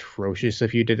just atrocious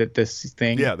if you did it this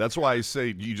thing. Yeah, that's why I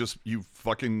say you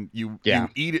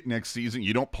eat it next season.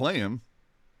 You don't play him.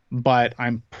 But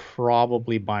I'm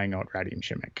probably buying out Radim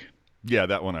Šimik. Yeah,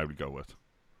 that one I would go with.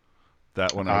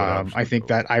 That one I would. I think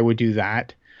that I would do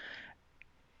that.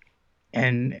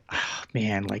 And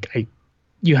man,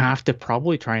 you have to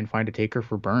probably try and find a taker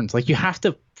for Burns. Like, you have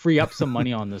to free up some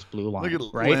money on this blue line. Look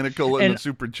at right? Lanicola in the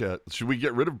super chat. Should we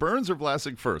get rid of Burns or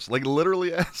Vlasic first? Like,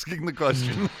 literally asking the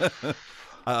question.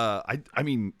 I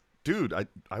mean, dude,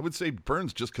 I would say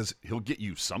Burns just because he'll get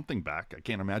you something back. I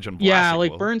can't imagine Vlasic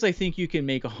will. Burns, I think you can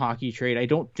make a hockey trade. I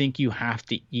don't think you have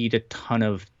to eat a ton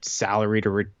of salary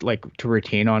to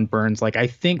retain on Burns. Like, I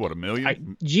think what, $1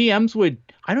 million? GMs would.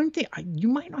 I don't think you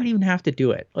might not even have to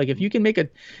do it. Like, if you can make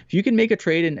a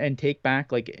trade and take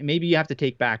back, like, maybe you have to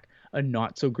take back a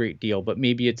not so great deal, but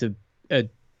maybe it's a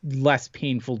less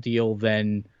painful deal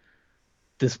than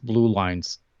this blue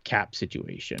line's cap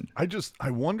situation. I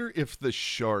wonder if the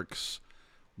Sharks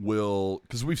will,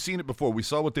 because we've seen it before. We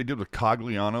saw what they did with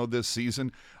Cogliano this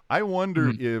season. I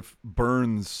wonder if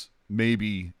Burns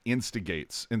maybe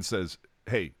instigates and says,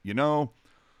 hey,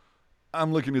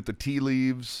 I'm looking at the tea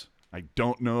leaves. I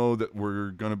don't know that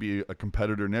we're going to be a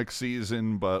competitor next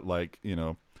season, but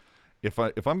if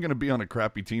I'm going to be on a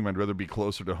crappy team, I'd rather be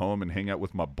closer to home and hang out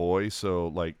with my boy.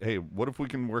 So, hey, what if we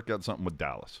can work out something with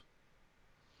Dallas?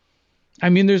 I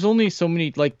mean, there's only so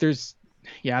many, there's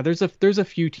a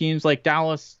few teams. Like,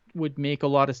 Dallas would make a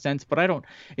lot of sense, but I don't.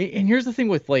 And here's the thing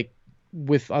with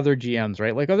other GMs,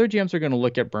 right? Like, other GMs are going to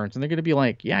look at Burns and they're going to be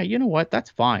like, yeah, you know what? That's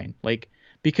fine. Like,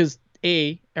 because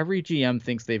every GM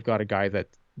thinks they've got a guy that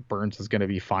Burns is going to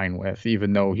be fine with,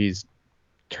 even though he's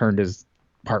turned his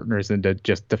partners into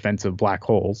just defensive black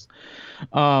holes.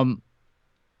 And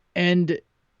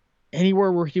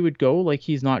anywhere where he would go,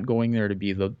 he's not going there to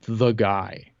be the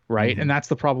guy. Right. And that's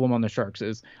the problem on the Sharks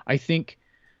is I think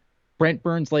Brent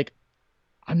Burns,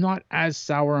 I'm not as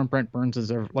sour on Brent Burns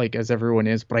as everyone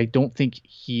is, but I think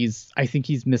he's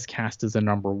miscast as a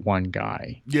number one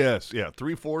guy. Yes. Yeah.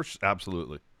 3/4.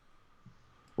 Absolutely.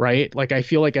 Right. I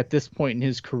feel like at this point in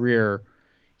his career,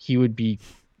 he would be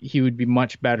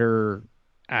much better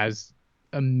as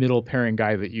a middle pairing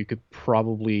guy that you could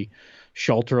probably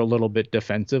shelter a little bit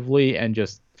defensively and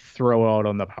just throw out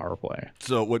on the power play.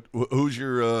 So who's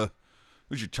your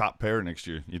top pair next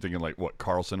year? You thinking what,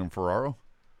 Carlson and Ferraro?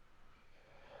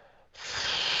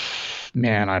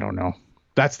 Man, I don't know.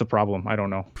 That's the problem. I don't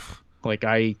know. Like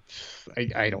I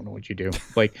don't know what you do.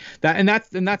 Like that, and that's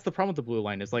the problem with the blue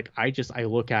line is like I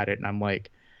look at it and I'm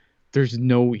like, there's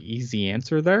no easy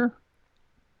answer there.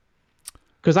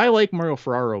 Because I like Mario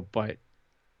Ferraro, but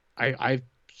I've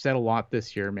said a lot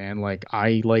this year, man. Like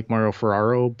I like Mario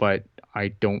Ferraro, but I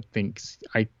don't think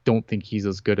he's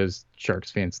as good as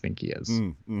Sharks fans think he is.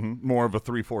 More of a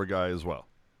 3-4 guy as well.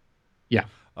 Yeah.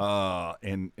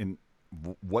 And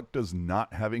what does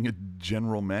not having a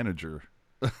general manager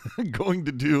going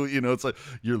to do? It's like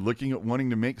you're looking at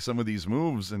wanting to make some of these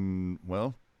moves, and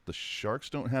well, the Sharks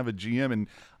don't have a GM. And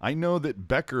I know that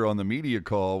Becker on the media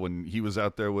call when he was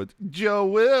out there with Joe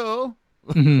Will,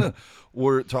 Mhm.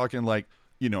 were talking like,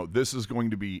 this is going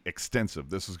to be extensive.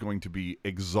 This is going to be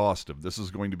exhaustive. This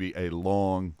is going to be a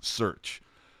long search.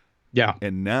 Yeah.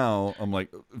 And now I'm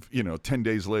like, 10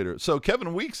 days later. So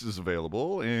Kevin Weeks is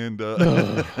available. And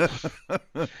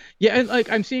Yeah, and like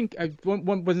I'm seeing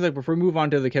one like before we move on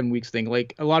to the Kevin Weeks thing,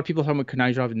 like a lot of people talking about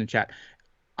Knyzhov in the chat.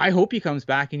 I hope he comes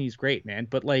back and he's great, man.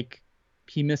 But like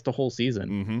he missed a whole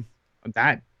season. mhm.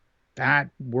 That that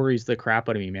worries the crap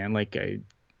out of me, man. Like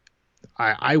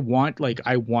I want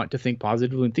to think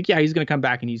positively and think yeah he's gonna come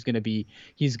back and he's gonna be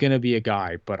a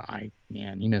guy. But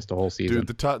man, he missed a whole Dude,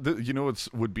 season. what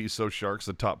would be so Sharks?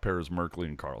 The top pair is Merkley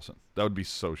and Carlson. That would be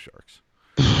so Sharks.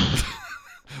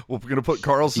 We're going to put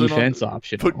Carlson Defense on.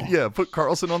 optional. Put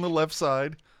Carlson on the left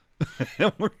side.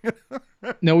 And we're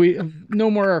No,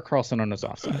 no more Erik Karlsson on his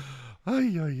offside.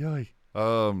 Ay, ay,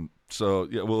 ay. So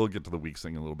yeah, we'll get to the Weeks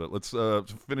thing in a little bit. Let's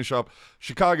finish up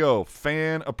Chicago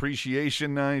Fan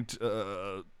Appreciation Night.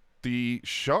 The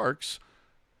Sharks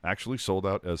actually sold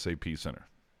out SAP Center.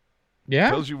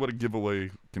 Yeah. Tells you what a giveaway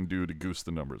can do to goose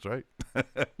the numbers, right?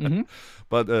 Hmm.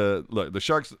 But look, the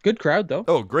Sharks. Good crowd though.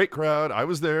 Oh, great crowd! I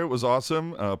was there. It was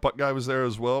awesome. Puck guy was there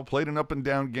as well. Played an up and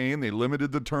down game. They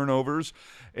limited the turnovers,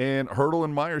 and Hurdle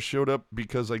and Myers showed up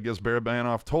because I guess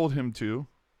Barabanov told him to.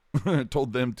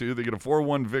 Told them to. They get a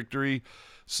 4-1 victory.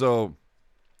 So,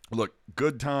 look,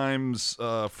 good times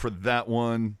for that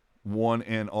one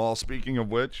and all. Speaking of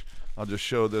which, I'll just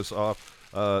show this off.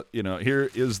 Here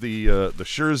is the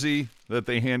jersey that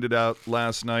they handed out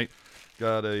last night.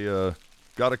 Got a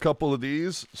couple of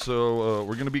these, so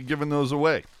we're going to be giving those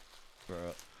away.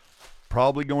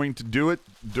 Probably going to do it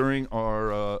during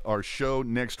our show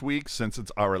next week since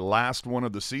it's our last one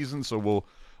of the season. So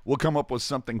we'll come up with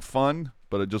something fun.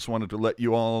 But I just wanted to let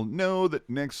you all know that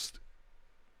next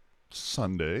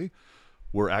Sunday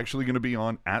we're actually going to be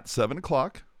on at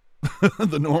 7:00,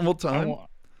 the normal time.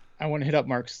 I want to hit up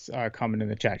Mark's comment in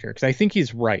the chat here because I think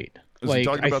he's right. Is he Like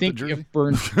talking I about the think jersey? if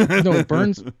Burns, no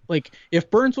Burns, like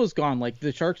if Burns was gone, like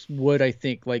the Sharks would, I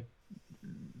think, like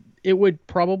it would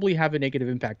probably have a negative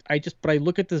impact. But I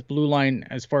look at this blue line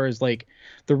as far as like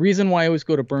the reason why I always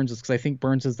go to Burns is because I think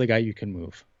Burns is the guy you can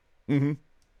move. Mm-hmm.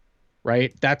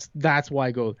 Right? That's why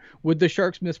I go. Would the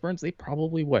Sharks miss Burns? They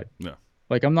probably would. No.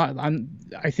 Like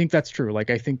I think that's true.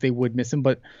 Like I think they would miss him,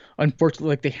 but unfortunately,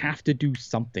 like they have to do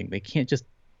something. They can't just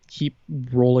keep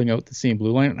rolling out the same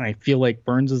blue line. And I feel like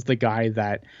Burns is the guy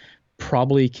that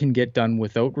probably can get done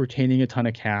without retaining a ton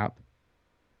of cap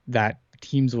that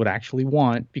teams would actually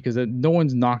want because no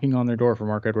one's knocking on their door for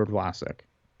Marc-Edouard Vlasic.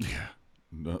 Yeah.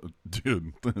 No,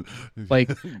 dude.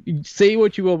 Like, say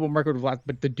what you will about Marc-Edouard Vlasic,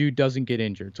 but the dude doesn't get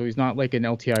injured. So he's not like an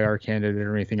LTIR candidate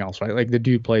or anything else, right? Like, the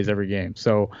dude plays every game.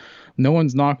 So no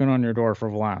one's knocking on your door for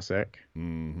Vlasic.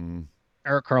 Mm-hmm.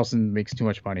 Erik Karlsson makes too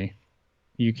much money.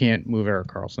 You can't move Erik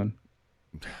Karlsson.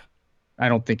 I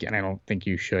don't think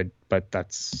you should, but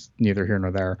that's neither here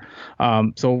nor there.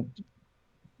 So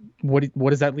what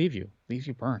does that leave you? Leaves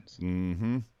you Burns.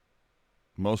 Mm-hmm.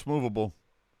 Most movable.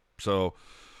 So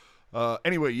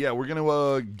anyway, yeah, we're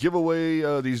gonna give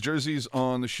away these jerseys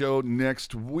on the show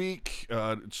next week.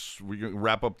 We're gonna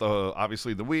wrap up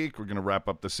obviously the week. We're gonna wrap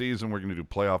up the season. We're gonna do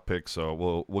playoff picks.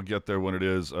 So we'll get there when it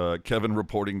is. Kevin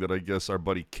reporting that I guess our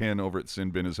buddy Ken over at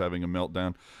Sinbin is having a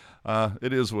meltdown.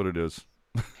 It is what it is.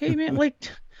 Hey man, like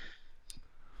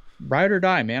ride or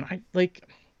die, man.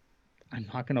 I'm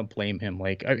not gonna blame him.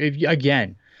 Like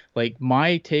again, like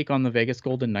my take on the Vegas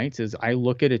Golden Knights is I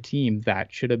look at a team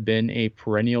that should have been a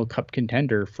perennial cup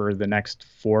contender for the next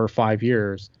 4 or 5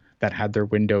 years that had their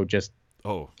window just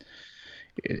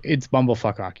it's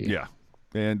bumblefuck hockey. Yeah.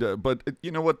 And but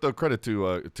you know what? Though credit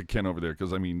to Ken over there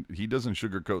because I mean he doesn't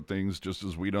sugarcoat things just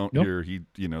as we don't here. He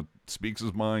speaks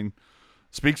his mind,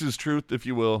 speaks his truth, if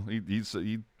you will. He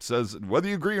says whether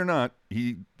you agree or not,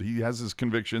 he has his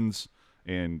convictions,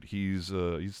 and he's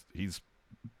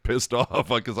pissed off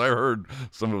because I heard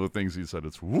some of the things he said.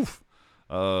 It's woof.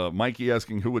 Mikey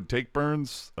asking who would take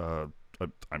Burns.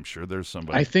 I'm sure there's I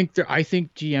somebody. think I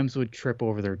think GMs would trip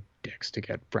over their dicks to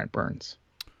get Brent Burns.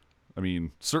 I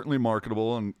mean, certainly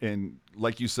marketable, and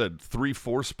like you said,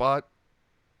 3-4 spot.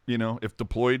 If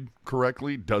deployed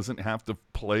correctly, doesn't have to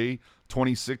play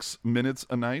 26 minutes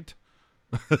a night.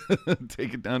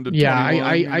 Take it down to Yeah,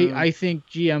 21. I think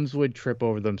GMs would trip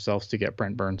over themselves to get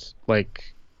Brent Burns. Like,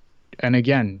 and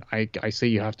again, I say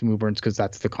you have to move Burns because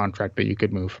that's the contract that you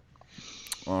could move.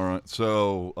 All right.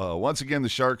 So once again, the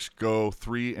Sharks go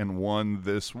 3-1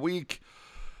 this week.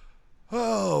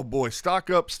 Oh boy, stock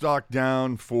up, stock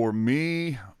down for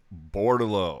me,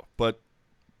 Bordeleau. But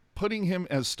putting him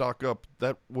as stock up,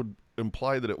 that would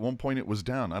imply that at one point it was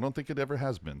down. I don't think it ever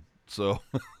has been. So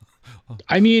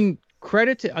I mean,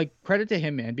 credit to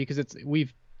him, man, because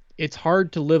it's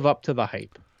hard to live up to the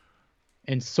hype,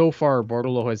 and so far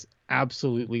Bordeleau has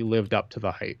absolutely lived up to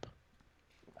the hype.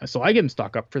 So I give him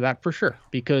stock up for that for sure,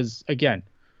 because again,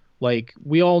 like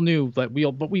we all knew that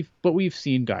we've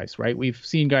seen guys, right? We've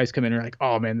seen guys come in and are like,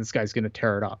 oh man, this guy's gonna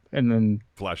tear it up, and then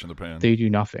flash in the pan. they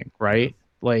do nothing, right?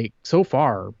 Like so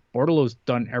far, Bordeleau's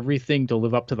done everything to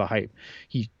live up to the hype.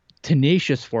 He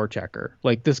tenacious forechecker.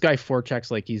 Like this guy forechecks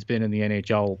like he's been in the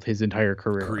NHL his entire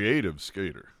career. Creative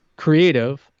skater.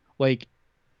 Creative. Like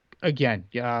again,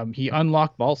 he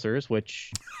unlocked Balsers,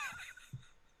 which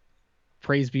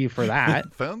praise be for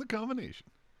that. Found the combination.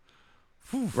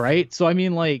 Right? So I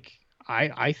mean, like,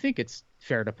 I think it's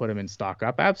fair to put him in stock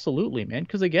up. Absolutely, man.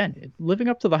 Because again, living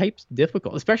up to the hype's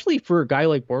difficult, especially for a guy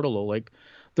like Bordeleau. Like,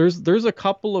 there's a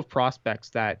couple of prospects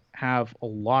that have a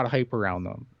lot of hype around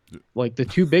them. Like the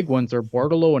two big ones are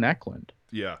Bordeleau and Eklund.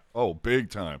 Yeah. Oh, big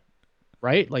time.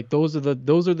 Right? Like those are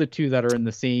the two that are in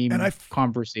the same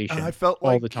conversation. And I felt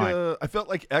all like the time. I felt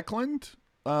like Eklund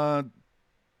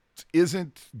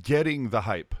isn't getting the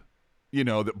hype,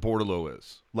 that Bordeleau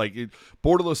is. Like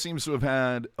Bordeleau seems to have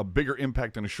had a bigger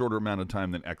impact in a shorter amount of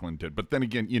time than Eklund did. But then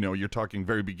again, you're talking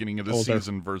very beginning of the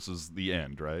season versus the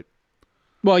end, right?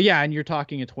 Well, yeah, and you're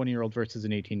talking a 20-year-old versus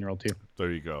an 18-year-old too. There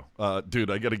you go.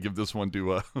 Dude, I got to give this one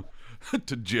to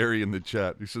to Jerry in the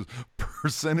chat. He says,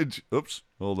 percentage, oops,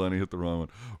 hold on, he hit the wrong one.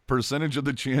 Percentage of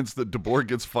the chance that DeBoer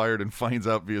gets fired and finds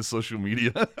out via social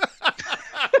media.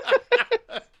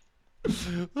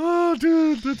 Oh,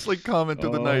 dude, that's like comment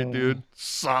of the night, dude.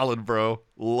 Solid, bro.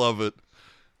 Love it.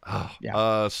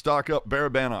 Yeah. Stock up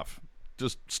Barabanov.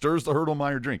 Just stirs the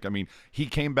Hurdlemeyer drink. I mean, he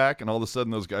came back, and all of a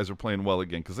sudden those guys are playing well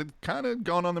again because they'd kind of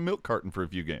gone on the milk carton for a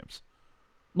few games.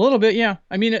 A little bit, yeah.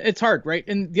 I mean, it's hard, right?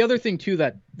 And the other thing too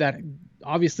that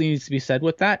obviously needs to be said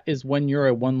with that is when you're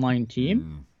a one-line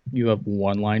team, you have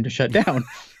one line to shut down.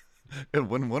 And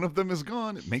when one of them is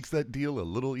gone, it makes that deal a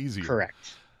little easier.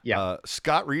 Correct. Yeah.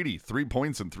 Scott Reedy, 3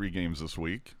 points in 3 games this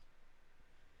week.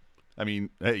 I mean,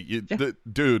 hey,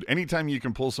 dude, anytime you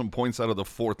can pull some points out of the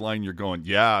fourth line, you're going,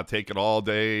 yeah, take it all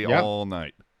day, all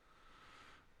night.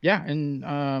 Yeah, and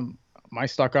my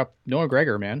stock up Noah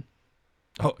Gregor, man.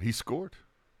 Oh, he scored.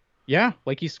 Yeah,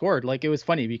 like he scored. Like it was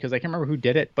funny because I can't remember who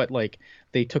did it, but like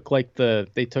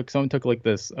someone took like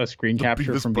this a screen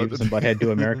capture from Beavis and Butthead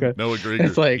to America. Noah Gregor.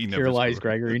 It's like here lies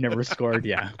Gregor. He never scored.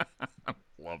 Yeah.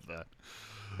 Love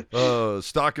that.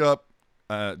 Stock up,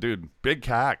 dude. Big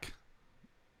Cack.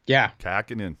 Yeah.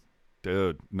 Kakinen,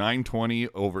 dude. 920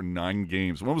 over 9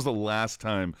 games. When was the last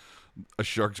time a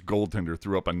Sharks goaltender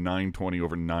threw up a 920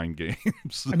 over 9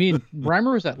 games? I mean,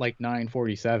 Reimer was at like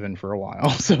 947 for a while.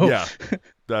 So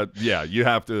yeah, you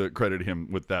have to credit him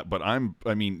with that. But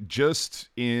just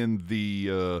in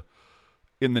the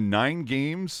 9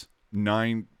 games,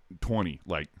 920,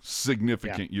 like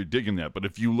significant. Yeah. You're digging that. But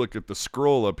if you look at the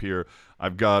scroll up here,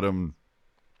 I've got him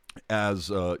as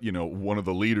one of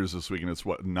the leaders this week, and it's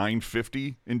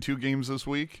 950 in 2 games this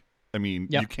week. I mean,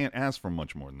 you can't ask for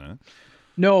much more than that.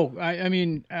 No, I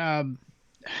mean, I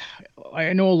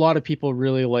know a lot of people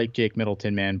really like Jake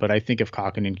Middleton, man, but I think if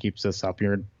Kakinen keeps this up,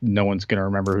 no one's gonna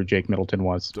remember who Jake Middleton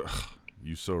was.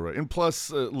 You so right. And plus,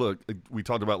 look, we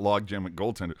talked about logjam at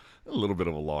goaltender. A little bit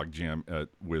of a logjam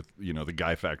with the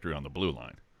guy factory on the blue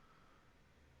line.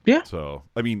 Yeah. So,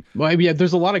 I mean... Well, yeah,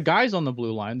 there's a lot of guys on the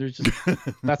blue line. There's just...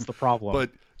 that's the problem.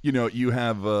 But, you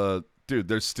have...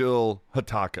 there's still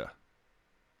Hataka,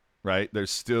 right? There's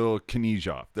still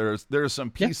Knizhov. There are some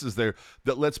pieces there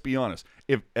that, let's be honest,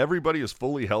 if everybody is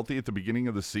fully healthy at the beginning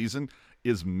of the season,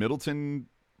 is Middleton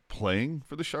playing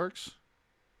for the Sharks?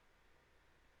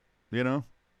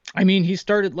 I mean, he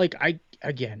started...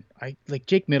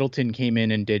 Jake Middleton came in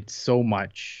and did so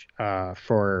much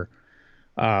for...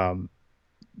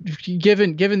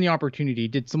 given the opportunity,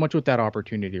 did so much with that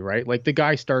opportunity, right? Like the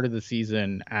guy started the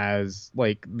season as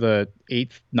like the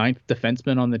 8th, 9th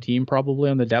defenseman on the team,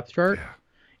 probably on the depth chart.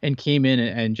 and came in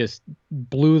and just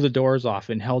blew the doors off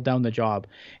and held down the job.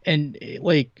 And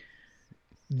like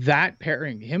that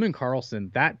pairing, him and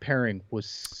Carlson, that pairing was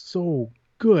so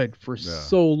good for Yeah,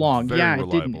 so long. very Yeah, it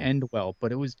didn't reliable. end well,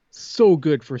 but it was so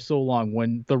good for so long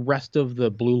when the rest of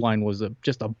the blue line was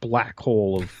just a black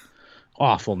hole of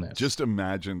awfulness. Just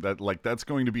imagine that, like, that's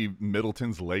going to be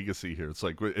Middleton's legacy here. It's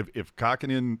like if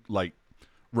Kakinen like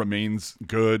remains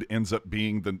good, ends up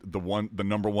being the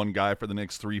number one guy for the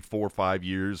next 3, 4, 5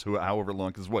 years, however long,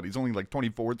 because what, he's only like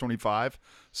 24, 25.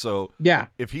 So Yeah,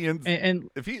 if he ends, and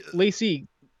if he Lacey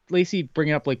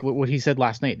bringing up like what he said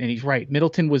last night, and he's right.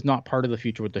 Middleton was not part of the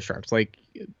future with the Sharks. Like,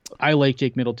 I like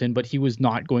Jake Middleton, but he was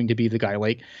not going to be the guy.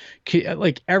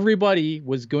 Like everybody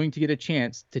was going to get a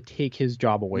chance to take his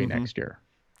job away next year,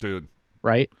 dude.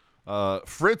 right?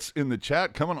 Fritz in the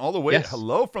chat coming all the way. Yes.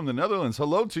 Hello from the Netherlands.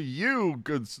 Hello to you,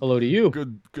 Hello to you.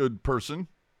 good person.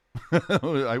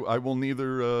 I will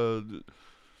neither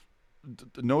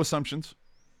no assumptions,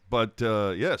 but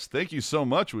yes, thank you so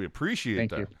much. We appreciate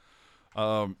Thank that. you.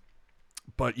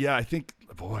 But yeah, I think,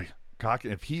 boy,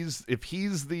 if he's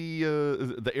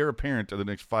the heir apparent of the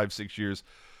next 5, 6 years,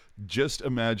 just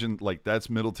imagine, like, that's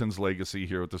Middleton's legacy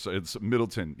here with this. It's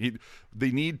Middleton.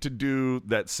 They need to do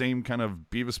that same kind of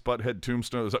Beavis Butthead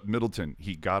tombstone. Middleton,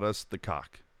 he got us the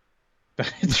cock.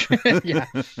 Yeah,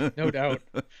 no doubt.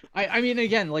 I mean,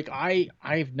 again, like I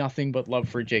have nothing but love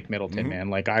for Jake Middleton, man.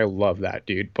 Like, I love that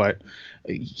dude, but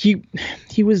he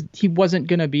wasn't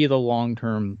gonna be the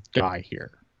long-term guy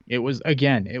here. It was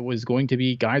going to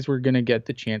be guys were gonna get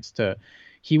the chance to.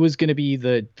 He was gonna be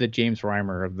the James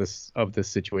Reimer of this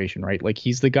situation, right? Like,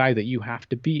 he's the guy that you have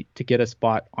to beat to get a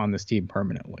spot on this team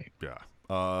permanently. Yeah.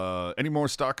 Any more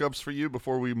stock ups for you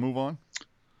before we move on?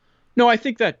 No, I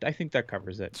think that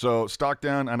covers it. So stock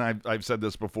down, and I've said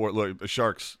this before. Look, the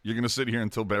Sharks, you're going to sit here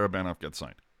until Barabanov gets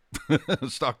signed.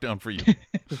 Stock down for you.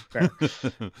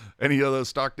 Any other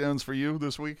stock downs for you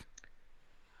this week?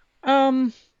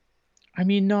 I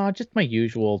mean, no, just my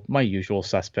usual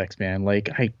suspects, man. Like,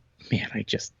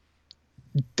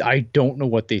 I don't know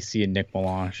what they see in Nick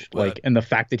Melange. Like, and the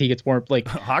fact that he gets more, like,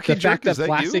 Hockey the jerk, fact that is that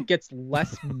Vlasic you? gets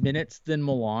less minutes than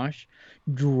Melange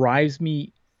drives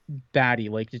me batty.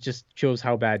 Like, it just shows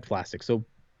how bad Vlasic. So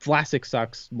Vlasic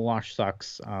sucks, Melange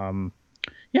sucks.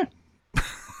 Yeah.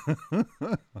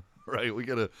 Right, we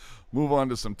got to move on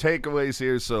to some takeaways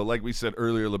here. So, like we said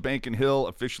earlier, LeBanc and Hill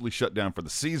officially shut down for the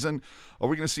season. Are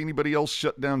we going to see anybody else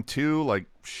shut down too, like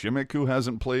Shimmick, who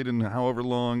hasn't played in however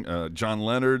long? John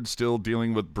Leonard still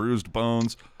dealing with bruised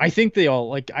bones. I think they all,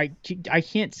 like, I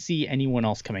can't see anyone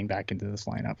else coming back into this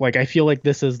lineup. Like, I feel like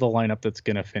this is the lineup that's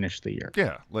going to finish the year.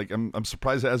 Yeah, like I'm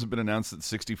surprised it hasn't been announced that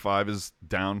 65 is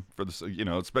down for this. You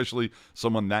know, especially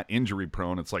someone that injury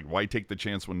prone. It's like, why take the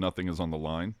chance when nothing is on the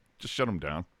line? Just shut him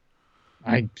down.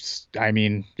 I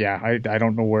mean, yeah, I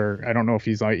don't know if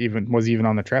he's even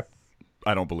on the trip.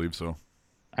 I don't believe so.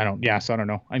 So I don't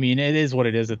know. I mean, it is what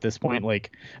it is at this point.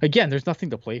 Like, again, there's nothing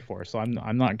to play for, so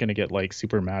I'm not gonna get like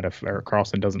super mad if Erik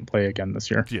Karlsson doesn't play again this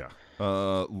year. Yeah.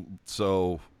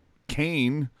 So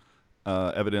Kane,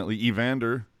 evidently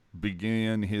Evander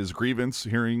began his grievance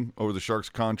hearing over the Sharks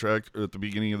contract at the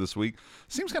beginning of this week.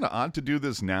 Seems kind of odd to do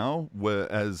this now,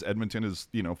 as Edmonton is,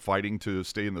 fighting to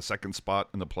stay in the second spot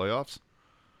in the playoffs.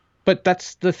 But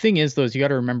that's the thing is, though, is you got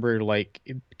to remember, like,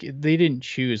 they didn't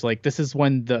choose. Like, this is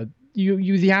when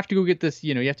you have to go get this.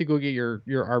 You have to go get your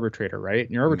arbitrator, right? And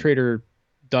your arbitrator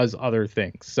does other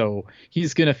things, so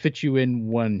he's gonna fit you in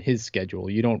when his schedule.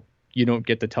 You don't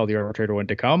get to tell the arbitrator when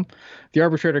to come. The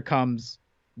arbitrator comes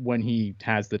when he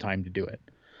has the time to do it.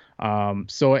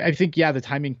 So I think, yeah, the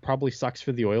timing probably sucks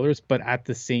for the Oilers, but at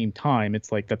the same time,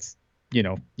 it's like that's.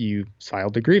 You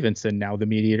filed a grievance and now the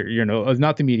mediator,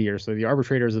 not the mediator. So the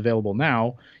arbitrator is available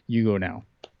now. You go now.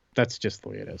 That's just the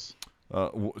way it is.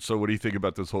 So what do you think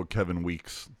about this whole Kevin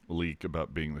Weeks leak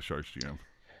about being the Sharks GM?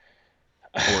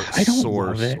 Or I don't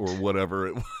source love it. or whatever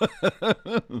it was.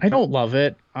 I don't love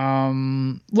it.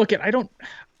 I've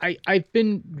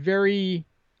been very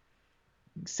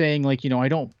saying, like,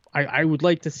 I would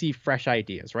like to see fresh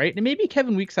ideas, right? And maybe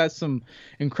Kevin Weeks has some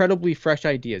incredibly fresh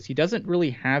ideas. He doesn't really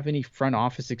have any front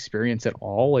office experience at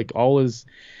all. Like, all his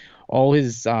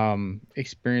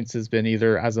experience has been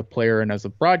either as a player and as a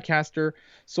broadcaster.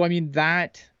 So, I mean,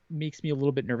 that makes me a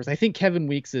little bit nervous. I think Kevin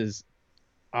Weeks is,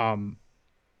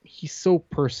 he's so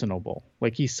personable.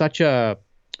 Like, it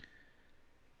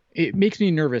makes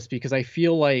me nervous because I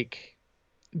feel like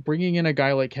bringing in a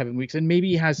guy like Kevin Weeks, and maybe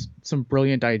he has some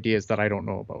brilliant ideas that I don't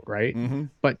know about, right? Mm-hmm.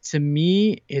 But to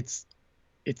me, it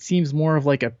seems more of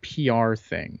like a PR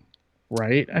thing,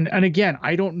 right? And again,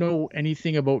 I don't know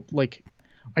anything about, like,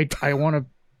 I want to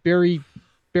very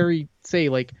Barry say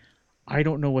like, I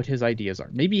don't know what his ideas are.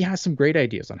 Maybe he has some great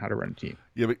ideas on how to run a team.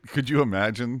 Yeah, but could you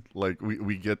imagine, like,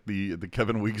 we get the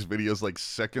Kevin Weeks videos, like,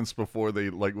 seconds before they,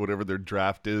 like, whatever their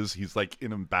draft is, he's, like,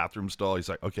 in a bathroom stall. He's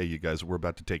like, okay, you guys, we're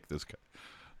about to take this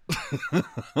guy.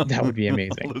 That would be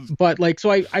amazing. But, like,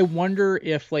 so I wonder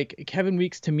if, like, Kevin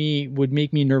Weeks to me would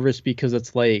make me nervous because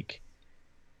it's, like,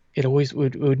 it always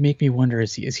would make me wonder,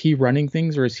 is he running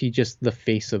things or is he just the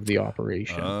face of the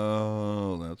operation?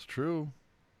 Oh, that's true.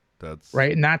 That's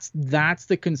right. And that's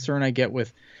the concern I get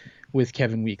with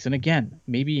Kevin Weeks. And again,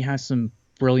 maybe he has some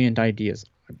brilliant ideas.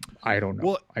 I don't know.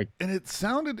 Well, and it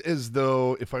sounded as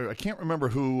though, if I can't remember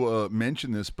who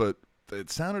mentioned this, but it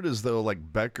sounded as though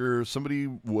like Becker, somebody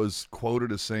was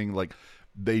quoted as saying like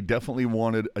they definitely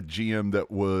wanted a GM that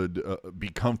would be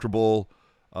comfortable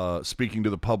speaking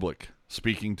to the public,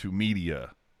 speaking to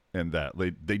media, and that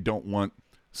they don't want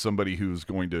somebody who's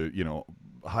going to,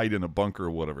 hide in a bunker or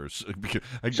whatever.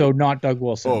 So not Doug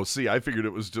Wilson. Oh, see, I figured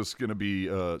it was just going to be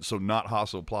so not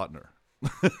Hasso Plattner.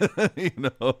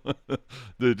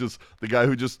 The guy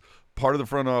who just part of the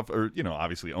front office, or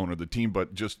obviously owner of the team,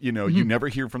 but just you never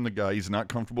hear from the guy. He's not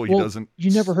comfortable. He doesn't.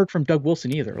 You never heard from Doug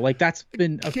Wilson either. Like that's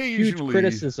been a huge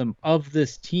criticism of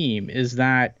this team is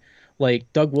that like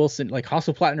Doug Wilson, like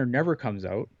Hasso Plattner never comes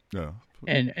out. Yeah.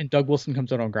 And Doug Wilson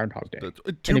comes out on Groundhog Day.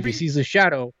 And if he sees a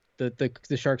shadow,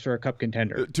 the Sharks are a cup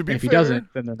contender. To be if fair, he doesn't,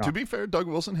 then they're not. To be fair, Doug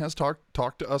Wilson has talked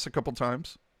to us a couple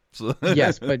times. So.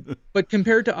 Yes, but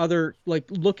compared to other, like,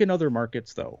 look in other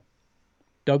markets though,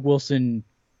 Doug Wilson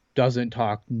doesn't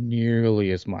talk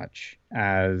nearly as much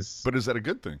as. But is that a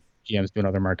good thing? GMs do in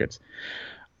other markets.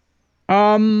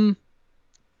 Your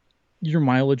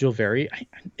mileage will vary.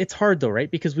 It's hard though, right?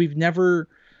 Because we've never.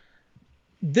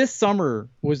 This summer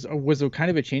was a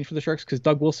kind of a change for the Sharks because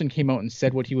Doug Wilson came out and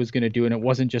said what he was going to do, and it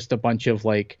wasn't just a bunch of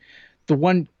like. The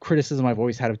one criticism I've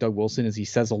always had of Doug Wilson is he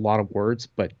says a lot of words,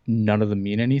 but none of them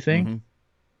mean anything. Mm-hmm.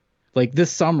 Like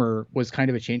this summer was kind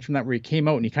of a change from that, where he came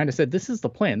out and he kind of said, "This is the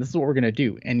plan. This is what we're going to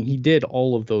do," and he did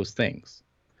all of those things.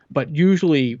 But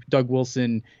usually Doug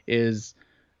Wilson is.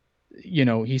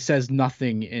 He says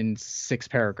nothing in 6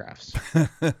 paragraphs.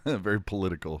 Very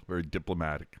political, very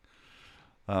diplomatic.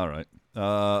 All right.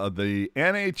 The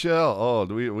NHL. Oh,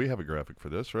 do we have a graphic for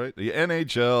this, right? The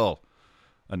NHL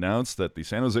announced that the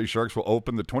San Jose Sharks will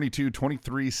open the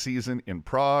 22-23 season in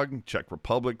Prague, Czech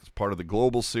Republic, as part of the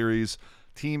Global Series.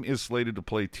 Team is slated to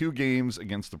play 2 games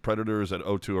against the Predators at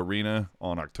O2 Arena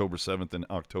on October 7th and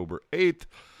October 8th.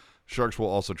 Sharks will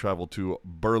also travel to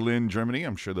Berlin, Germany.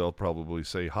 I'm sure they'll probably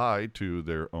say hi to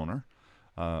their owner.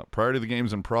 Prior to the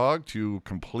games in Prague to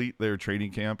complete their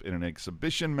training camp in an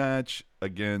exhibition match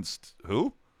against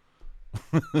who?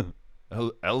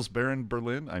 Elsbären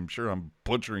Berlin. I'm sure I'm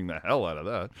butchering the hell out of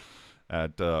that.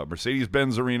 At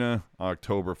Mercedes-Benz Arena,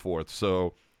 October 4th.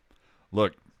 So,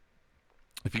 look,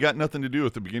 if you got nothing to do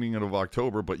at the beginning of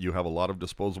October, but you have a lot of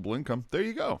disposable income, there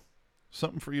you go.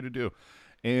 Something for you to do.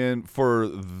 And for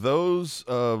those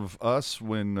of us,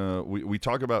 when we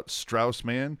talk about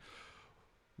Strauss-Man,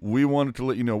 we wanted to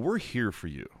let you know we're here for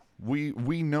you.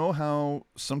 We know how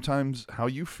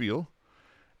you feel,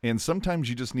 and sometimes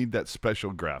you just need that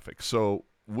special graphic. So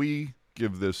we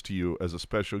give this to you as a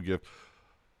special gift.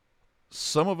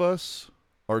 Some of us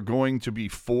are going to be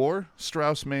for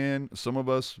Strauss-Man. Some of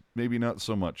us maybe not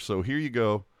so much. So here you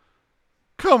go.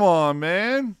 Come on,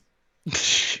 man.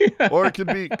 Or it could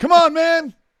be, come on,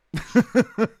 man.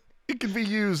 It could be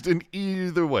used in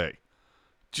either way.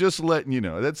 Just letting you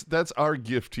know. That's our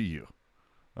gift to you.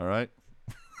 All right?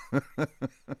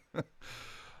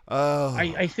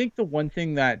 I think the one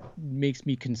thing that makes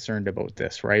me concerned about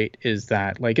this, right, is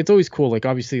that, like, it's always cool. Like,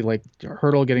 obviously, like,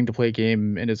 Hertl getting to play a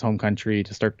game in his home country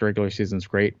to start the regular season is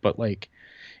great. But, like,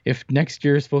 if next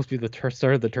year is supposed to be the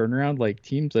start of the turnaround, like,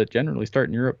 teams that generally start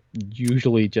in Europe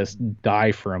usually just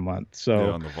die for a month. So,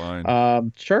 yeah, on the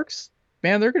vine. Sharks,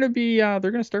 man, they're going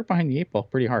to start behind the 8 ball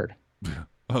pretty hard.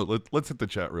 Oh, let's hit the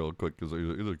chat real quick because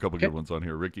there's a couple good ones on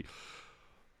here. Ricky,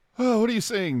 what are you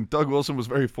saying? Doug Wilson was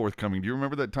very forthcoming. Do you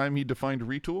remember that time he defined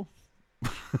retool?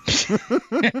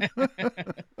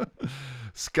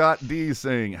 Scott D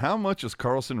saying, how much is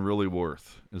Carlson really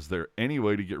worth? Is there any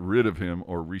way to get rid of him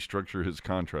or restructure his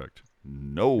contract?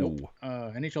 No. Nope.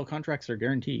 NHL contracts are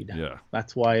guaranteed. Yeah.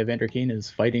 That's why Evander Kane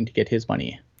is fighting to get his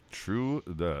money. True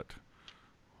that.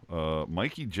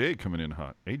 Mikey J coming in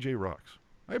hot. AJ rocks.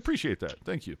 I appreciate that.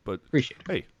 Thank you. But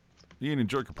hey, Ian and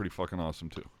Jerk are pretty fucking awesome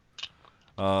too.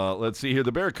 Let's see here.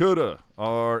 The Barracuda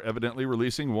are evidently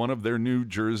releasing one of their new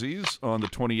jerseys on the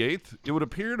 28th. It would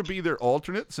appear to be their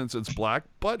alternate since it's black,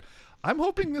 but I'm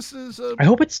hoping this is. I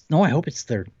hope it's legit.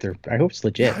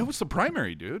 Yeah, I hope it's the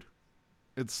primary, dude.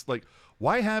 It's like,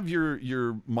 why have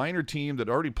your minor team that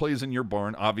already plays in your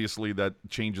barn? Obviously, that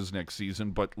changes next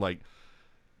season, but like,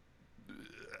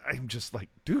 I'm just like,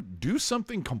 dude, do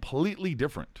something completely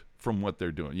different from what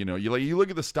they're doing. You look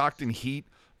at the Stockton Heat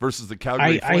versus the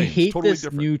Calgary I Flames, hate totally this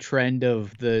different. new trend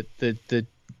of the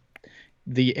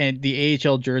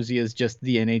AHL jersey is just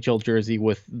the NHL jersey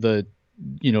with the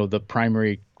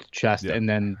primary chest Yeah, and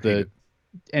then hate the it.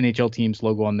 NHL team's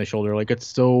logo on the shoulder. Like it's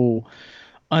so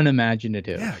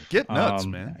unimaginative. Yeah, get nuts,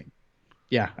 man.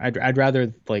 Yeah, I'd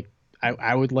rather like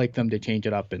I would like them to change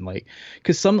it up and like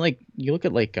because some like you look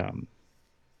at like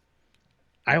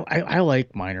I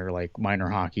like minor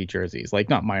hockey jerseys, like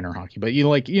not minor hockey, but you know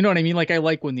what I mean. Like I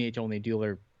like when the HL when they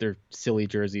do their silly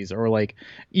jerseys or like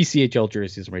ECHL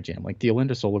jerseys are my jam. Like the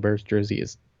Olinda Solar Bears jersey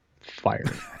is fire,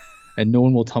 and no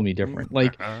one will tell me different.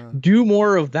 Like do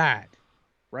more of that,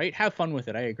 right? Have fun with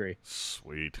it. I agree.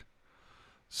 Sweet.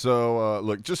 So,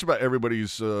 look, just about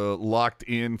everybody's locked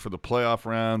in for the playoff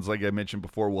rounds. Like I mentioned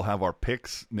before, we'll have our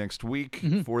picks next week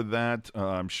for that.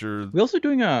 I'm sure. We're also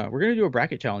we're gonna do a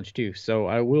bracket challenge too. So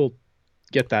I will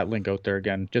get that link out there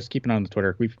again. Just keep an eye on the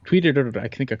Twitter. We've tweeted it I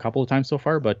think a couple of times so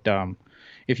far, but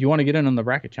if you want to get in on the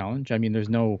bracket challenge, I mean, there's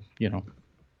no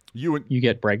You and you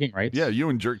get bragging rights. yeah, you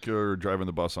and Jerk are driving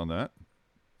the bus on that.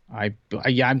 I'm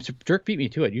Jerk beat me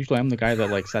to it. Usually I'm the guy that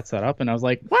like sets that up, and I was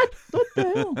like, what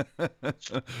the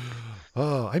hell?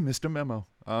 Oh, I missed a memo.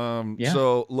 Yeah.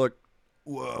 So look,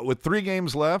 with 3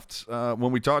 games left,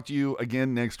 when we talk to you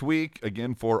again next week,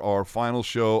 again for our final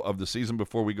show of the season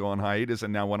before we go on hiatus.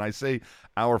 And now, when I say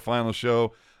our final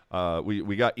show,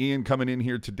 we got Ian coming in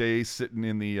here today, sitting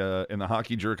in the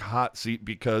Hockey Jerk hot seat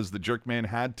because the Jerk Man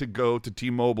had to go to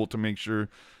T-Mobile to make sure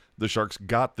the Sharks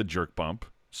got the jerk bump.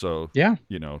 So Yeah.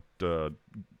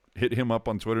 Hit him up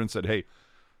on Twitter and said, "Hey,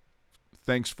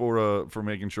 thanks for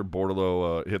making sure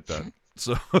Bordeleau hit that."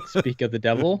 So Speak of the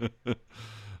devil.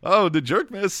 oh, the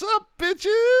Jerk Man, what's up,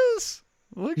 bitches?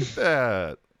 Look at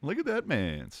that. Look at that,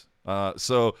 man's.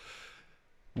 So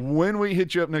when we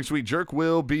hit you up next week, Jerk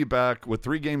will be back with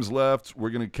 3 games left. We're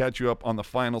going to catch you up on the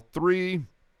final 3.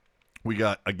 We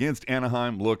got against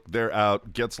Anaheim. Look, they're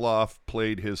out. Getzlaf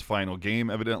played his final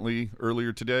game, evidently,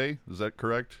 earlier today. Is that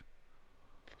correct?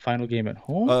 Final game at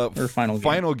home or final game?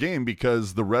 Final game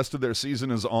because the rest of their season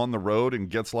is on the road,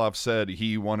 and Getzlaf said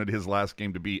he wanted his last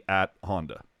game to be at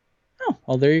Honda. Oh,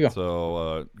 well, there you go.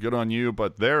 So good on you,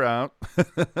 but they're out.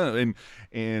 and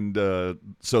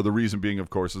so the reason being,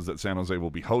 of course, is that San Jose will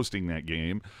be hosting that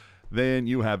game. Then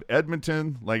you have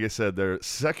Edmonton. Like I said, they're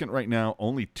second right now,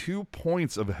 only 2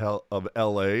 points of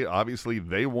LA. Obviously,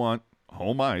 they want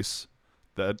home ice.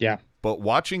 Yeah. But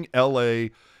watching LA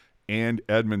and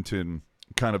Edmonton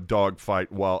kind of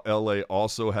dogfight while LA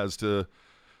also has to,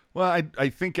 well, I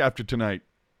think after tonight,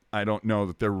 I don't know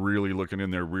that they're really looking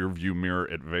in their rearview mirror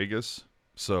at Vegas.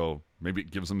 So maybe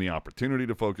it gives them the opportunity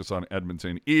to focus on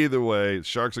Edmonton. Either way, the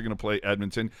Sharks are going to play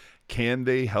Edmonton. Can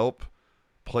they help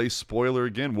play spoiler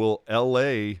again? Will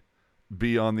LA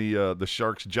be on the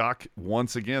Sharks jock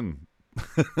once again,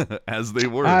 as they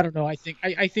were? I don't know. I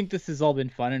think this has all been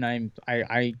fun, and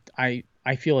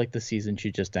I feel like the season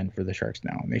should just end for the Sharks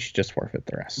now, and they should just forfeit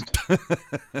the rest.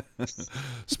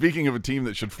 Speaking of a team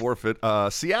that should forfeit,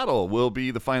 Seattle will be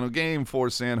the final game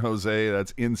for San Jose.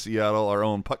 That's in Seattle. Our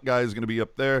own Puck Guy is going to be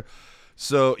up there.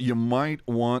 So you might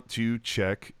want to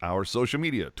check our social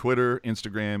media, Twitter,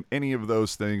 Instagram, any of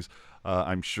those things.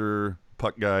 I'm sure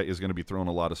Puck Guy is going to be throwing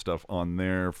a lot of stuff on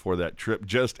there for that trip,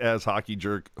 just as Hockey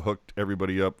Jerk hooked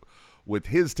everybody up with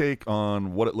his take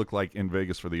on what it looked like in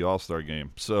Vegas for the All-Star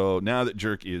game. So now that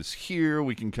Jerk is here,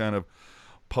 we can kind of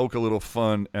poke a little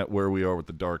fun at where we are with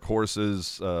the dark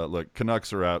horses. Look,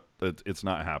 Canucks are out. It's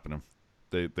not happening.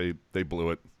 They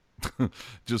blew it.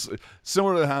 Just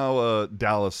similar to how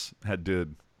Dallas had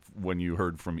did when you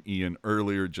heard from Ian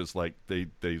earlier, just like they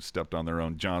stepped on their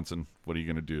own. Johnson, what are you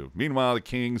going to do? Meanwhile, the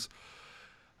Kings,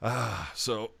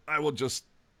 so I will just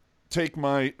take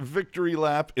my victory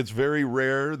lap. It's very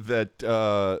rare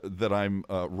that I'm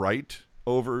right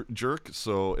over Jerk,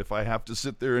 so if I have to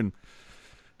sit there and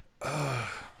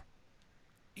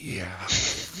yeah,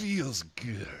 feels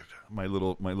good, my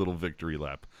little victory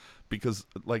lap, because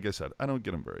like I said, I don't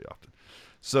get them very often.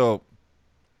 So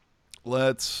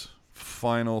let's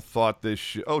final thought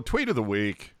this tweet of the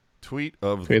week. Tweet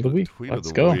of the week.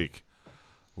 Let's go. Week.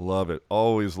 Love it.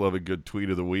 Always love a good tweet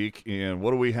of the week. And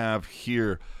what do we have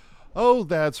here? Oh,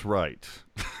 that's right.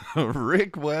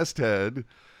 Rick Westhead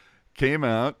came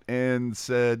out and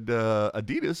said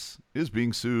Adidas is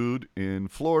being sued in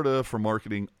Florida for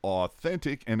marketing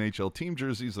authentic NHL team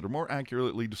jerseys that are more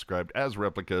accurately described as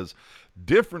replicas,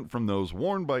 different from those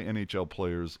worn by NHL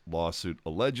players. Lawsuit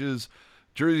alleges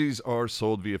Jerseys are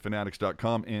sold via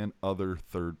Fanatics.com and other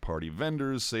third-party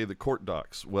vendors, say the court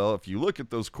docs. Well, if you look at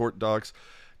those court docs,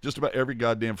 just about every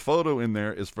goddamn photo in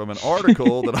there is from an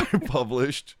article that I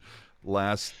published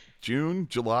last June,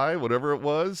 July, whatever it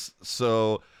was.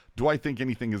 So do I think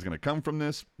anything is going to come from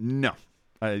this? No.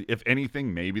 If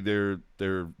anything, maybe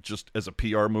they're just as a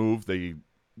PR move, they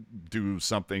do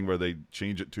something where they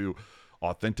change it to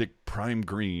authentic prime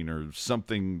green or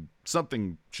something.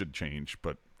 Something should change.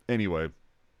 But anyway,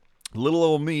 little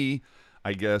old me,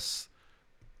 I guess.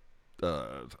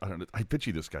 I don't know. I bet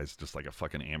you this guy's just like a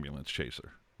fucking ambulance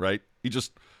chaser, right? He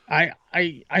just I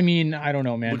mean, I don't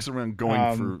know, man. looks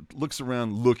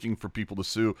around looking for people to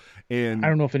sue. And I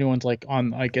don't know if anyone's like on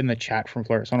like in the chat from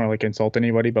Florida. So I don't like insult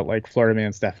anybody, but like Florida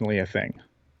man's definitely a thing.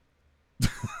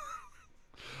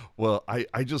 Well,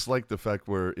 I just like the fact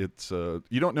where it's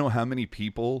you don't know how many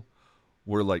people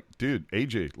were like, dude,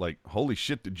 AJ, like, holy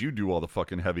shit, did you do all the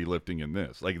fucking heavy lifting in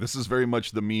this? Like, this is very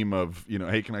much the meme of,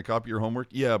 hey, can I copy your homework?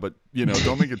 Yeah, but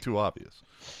don't make it too obvious.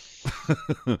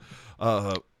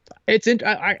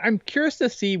 I'm curious to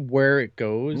see where it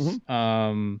goes.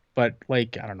 Mm-hmm. But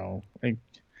like, I don't know, like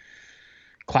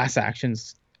class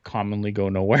actions commonly go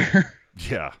nowhere.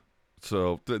 Yeah.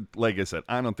 So, like I said,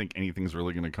 I don't think anything's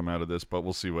really going to come out of this, but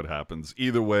we'll see what happens.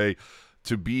 Either way,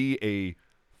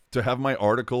 to have my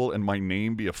article and my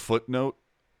name be a footnote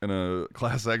in a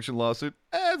class action lawsuit,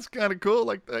 that's kind of cool.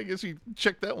 Like, I guess you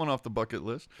check that one off the bucket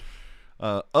list.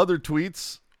 Other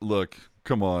tweets, look,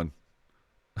 come on.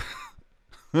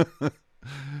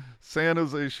 San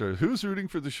Jose Sharks. Who's rooting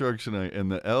for the Sharks tonight?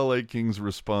 And the LA Kings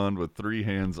respond with 3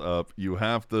 hands up. You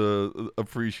have to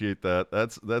appreciate that.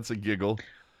 That's a giggle.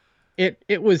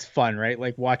 It was fun, right?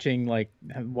 Like watching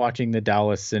the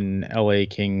Dallas and LA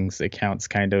Kings accounts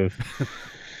kind of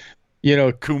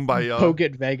kumbaya poke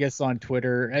at Vegas on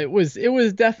Twitter. It was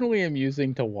definitely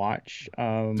amusing to watch.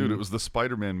 Dude, it was the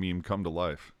Spider-Man meme come to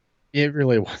life. It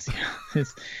really was. Yeah.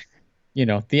 It's,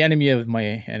 the enemy of my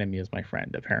enemy is my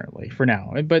friend, apparently, for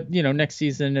now. But next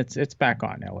season it's back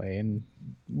on LA, and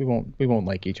we won't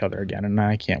like each other again, and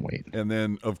I can't wait. And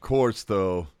then, of course,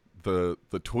 though, the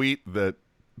tweet that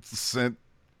sent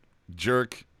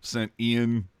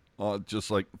Ian just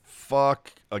like,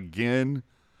 fuck again.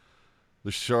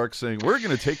 The Sharks saying, we're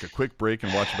going to take a quick break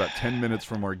and watch about 10 minutes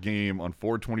from our game on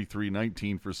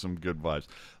 4/23/19 for some good vibes.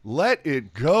 Let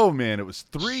it go, man. It was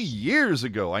 3 years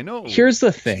ago. I know. Here's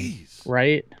the thing,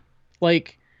 right?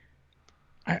 Like,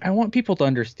 I want people to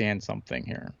understand something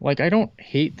here. Like, I don't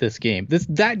hate this game.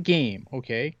 That game,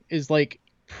 okay, is like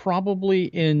probably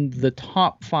in the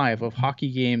top 5 of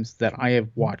hockey games that I have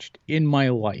watched in my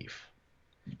life.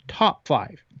 Top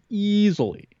 5,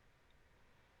 easily.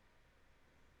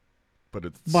 But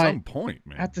at some point,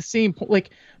 man. At the same point,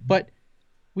 but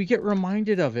we get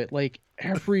reminded of it like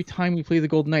every time we play the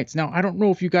Golden Knights. Now, I don't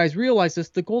know if you guys realize this.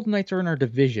 The Golden Knights are in our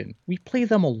division. We play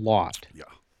them a lot. Yeah.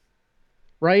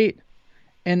 Right?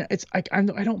 And it's I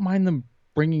don't mind them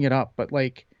bringing it up, but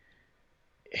like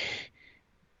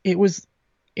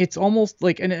it's almost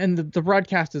like, and the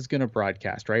broadcast is going to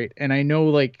broadcast, right? And I know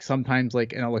like sometimes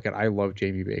like, and I love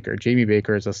Jamie Baker. Jamie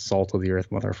Baker is a salt of the earth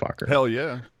motherfucker. Hell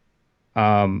yeah.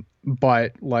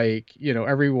 But like,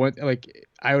 everyone, like,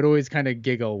 I would always kind of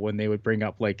giggle when they would bring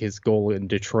up like his goal in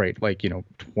Detroit, like,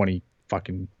 20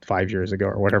 fucking 5 years ago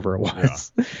or whatever it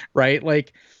was. Yeah. Right?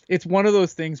 Like, it's one of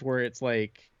those things where it's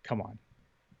like, come on.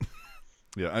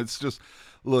 Yeah. It's just,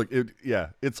 look,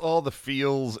 it's all the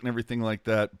feels and everything like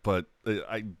that. But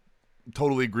I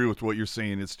totally agree with what you're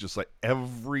saying. It's just like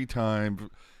every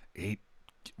time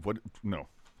what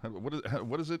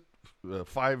is it?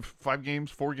 5 games,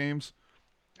 4 games.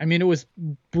 I mean, it was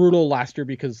brutal last year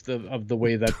because of the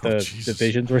way that the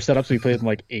divisions were set up. So we played them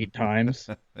like 8 times.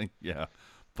 Yeah,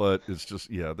 but it's just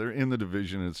they're in the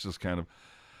division. It's just kind of,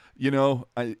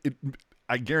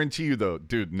 I guarantee you though,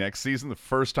 dude. Next season, the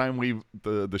first time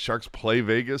the Sharks play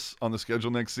Vegas on the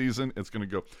schedule next season, it's gonna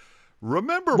go.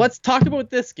 Remember, let's talk about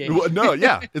this game. No,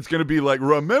 yeah, it's going to be like,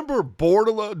 remember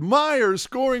Bordeleau, Myers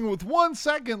scoring with 1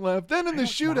 second left. Then in the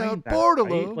shootout,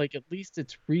 Bordeleau. Right? Like, at least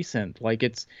it's recent. Like,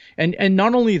 it's and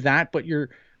not only that, but you're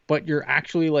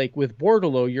actually like with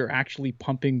Bordeleau, you're actually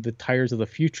pumping the tires of the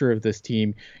future of this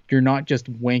team. You're not just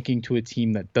wanking to a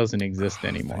team that doesn't exist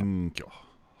anymore.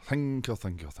 Thank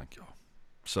you.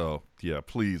 So yeah,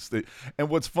 please. And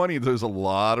what's funny, there's a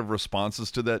lot of responses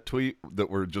to that tweet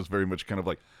that were just very much kind of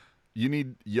like,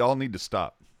 y'all need to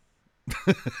stop.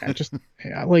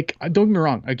 Like, don't get me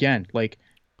wrong. Again, like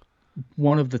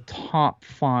one of the top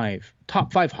five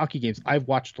hockey games. I've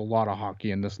watched a lot of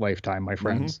hockey in this lifetime, my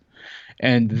friends,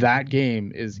 and that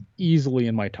game is easily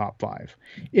in my top 5.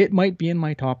 It might be in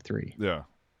my top 3. Yeah.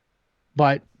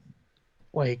 But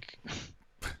like,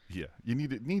 Yeah, you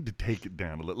need to take it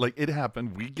down a little. Like, it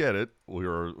happened. We get it. We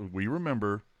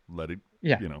remember. Let it.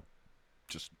 yeah, You know,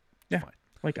 just yeah. fine.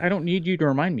 Like I don't need you to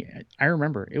remind me. I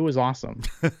remember. It was awesome.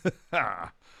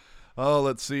 Oh,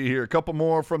 let's see here. A couple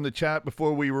more from the chat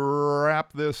before we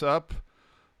wrap this up.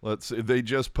 Let's see. They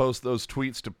just post those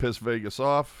tweets to piss Vegas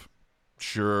off.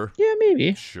 Sure. Yeah,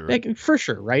 maybe. Sure. Like for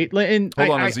sure, right? And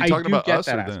Hold on. Is he I talking do about get us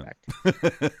that or aspect.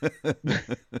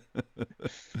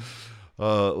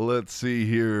 them? Let's see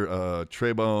here.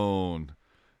 Trebone.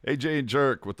 AJ and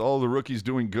Jerk, with all the rookies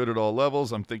doing good at all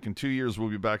levels, I'm thinking 2 years we'll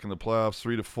be back in the playoffs.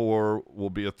 3 to 4 will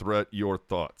be a threat. Your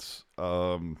thoughts?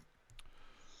 I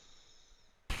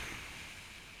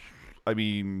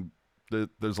mean,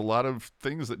 there's a lot of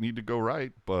things that need to go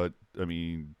right, but I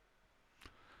mean,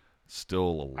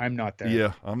 still, I'm not there.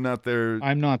 Yeah, I'm not there.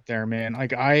 I'm not there, man.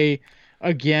 Like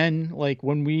again, like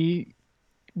when we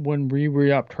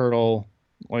re-upped Hurdle,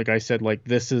 like I said, like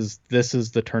this is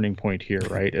the turning point here,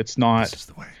 right? It's not. This is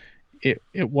the way.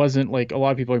 It wasn't like a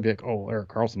lot of people would be like, oh, Eric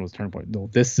Carlson was the turning point. No,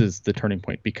 this is the turning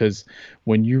point because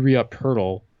when you re-upped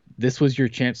Hurdle, this was your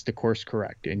chance to course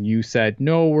correct, and you said,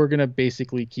 no, we're gonna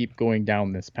basically keep going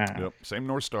down this path. Yep, same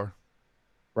North Star.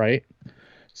 Right.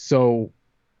 So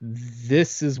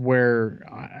this is where,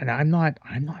 and I'm not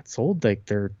sold like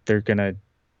they're gonna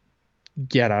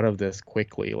get out of this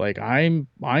quickly. Like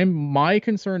my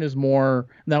concern is more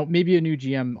now. Maybe a new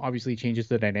GM obviously changes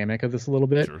the dynamic of this a little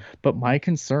bit, Sure. but my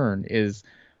concern is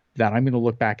that I'm going to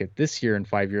look back at this year in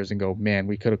 5 years and go, man,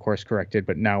 we could have course corrected,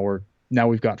 but now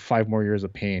we've got 5 more years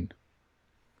of pain.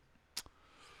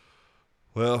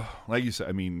 Well, like you said,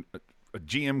 I mean, a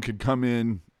GM could come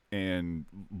in and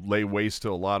lay waste to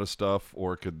a lot of stuff,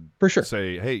 or could For sure.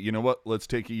 say, hey, you know what? Let's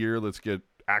take a year. Let's get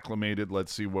acclimated.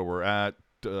 Let's see where we're at.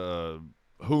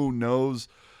 Who knows?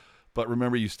 But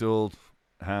remember, you still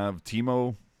have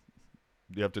Timo.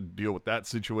 You have to deal with that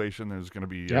situation. There's going to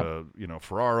be,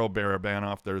 Ferraro,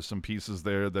 Barabanov. There's some pieces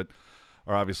there that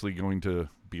are obviously going to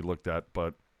be looked at.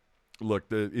 But look,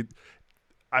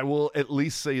 I will at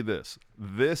least say this.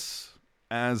 This,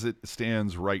 as it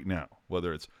stands right now,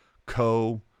 whether it's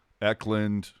Coe,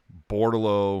 Eklund,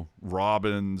 Bordeleau,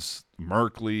 Robbins,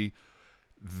 Merkley,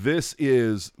 this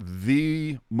is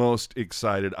the most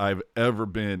excited I've ever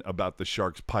been about the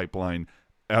Sharks pipeline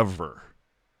ever.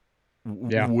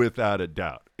 Yeah. Without a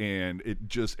doubt. And it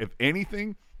just, if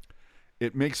anything,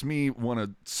 it makes me want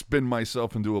to spin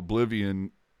myself into oblivion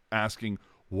asking,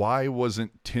 why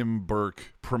wasn't Tim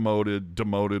Burke promoted,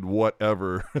 demoted,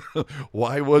 whatever?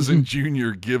 Why wasn't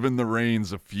Junior given the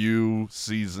reins a few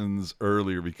seasons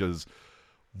earlier? Because,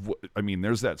 I mean,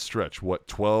 there's that stretch,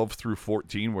 12 through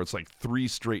 14, where it's like 3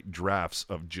 straight drafts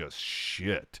of just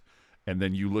shit. And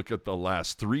then you look at the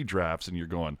last 3 drafts and you're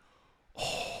going,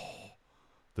 oh,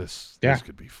 this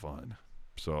could be fun.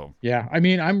 So yeah, I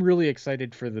mean, I'm really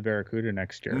excited for the Barracuda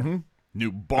next year. Mm-hmm.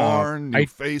 New barn, new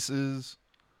faces.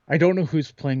 I don't know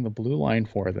who's playing the blue line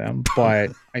for them,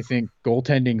 but I think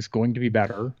goaltending's going to be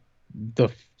better. The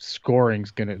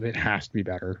scoring's it has to be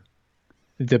better.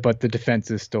 But the defense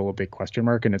is still a big question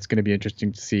mark, and it's going to be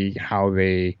interesting to see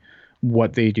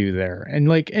what they do there. And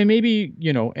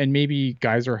maybe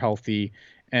guys are healthy,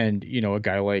 and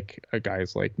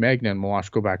guys like Magna and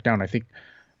Milosh go back down. I think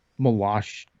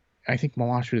Milosh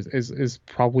is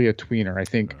probably a tweener. I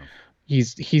think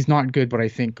he's not good, but I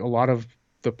think a lot of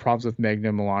the problems with Magna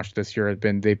and Milosh this year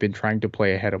they've been trying to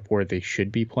play ahead of where they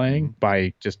should be playing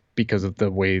because of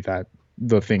the way that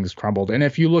the things crumbled. And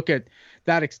if you look at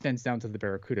that, extends down to the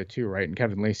Barracuda too, right? And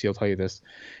Kevin Lacey will tell you this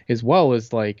as well, is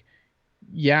the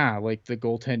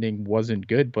goaltending wasn't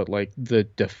good, but the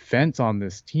defense on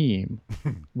this team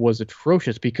was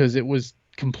atrocious because it was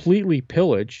completely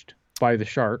pillaged by the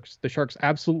Sharks. The Sharks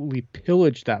absolutely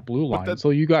pillaged that blue line.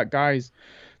 So you got guys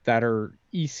that are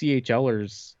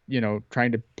ECHLers,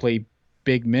 trying to play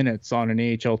big minutes on an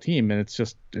AHL team, and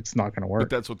it's not going to work. But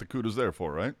that's what the CUDA's there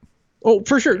for, right? Oh,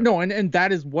 for sure. No, and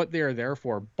that is what they are there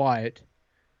for. But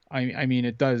I mean,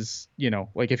 it does,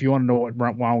 if you want to know what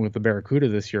went wrong with the Barracuda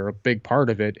this year, a big part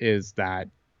of it is that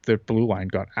the blue line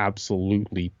got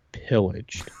absolutely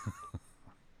pillaged.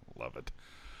 Love it.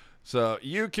 So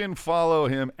you can follow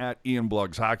him at Ian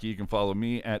Blogs Hockey. You can follow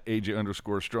me at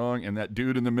AJ_Strong, and that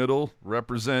dude in the middle,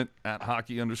 represent at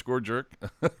Hockey_Jerk.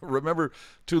 Remember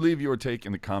to leave your take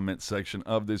in the comment section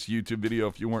of this YouTube video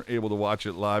if you weren't able to watch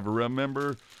it live.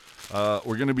 Remember,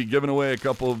 we're going to be giving away a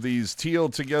couple of these Teal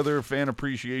Together fan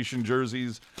appreciation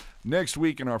jerseys next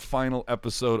week in our final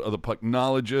episode of the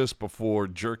Pucknologist before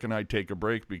Jerk and I take a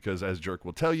break, because as Jerk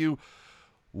will tell you,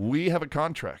 we have a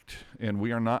contract, and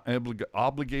we are not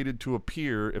obligated to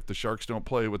appear if the Sharks don't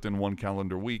play within one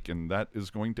calendar week, and that is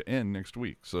going to end next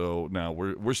week. So now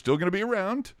we're still going to be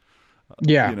around.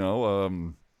 Yeah. You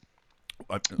know,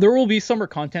 there will be summer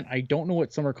content. I don't know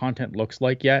what summer content looks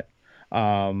like yet.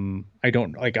 I'm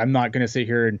not going to sit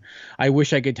here and I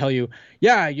wish I could tell you,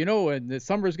 yeah, and the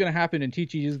summer is going to happen and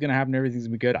TG is going to happen. Everything's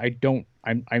going to be good.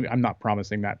 I'm not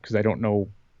promising that because I don't know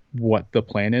what the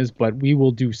plan is, but we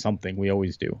will do something. We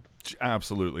always do.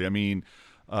 Absolutely. I mean,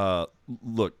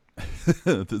 look,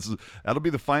 that'll be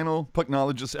the final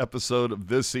Pucknologist episode of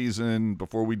this season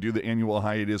before we do the annual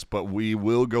hiatus, but we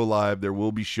will go live. There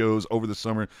will be shows over the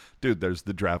summer. Dude, there's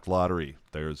the draft lottery.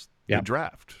 There's the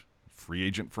draft. Free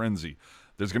agent frenzy.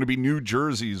 There's going to be new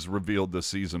jerseys revealed this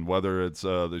season, whether it's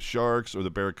the Sharks or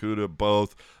the Barracuda,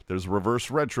 both. There's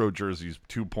reverse retro jerseys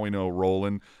 2.0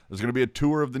 rolling. There's going to be a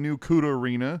tour of the new CUDA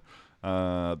Arena.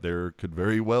 There could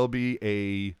very well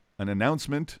be an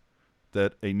announcement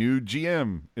that a new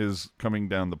GM is coming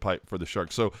down the pipe for the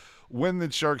Sharks. So when the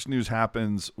Sharks news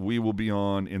happens, we will be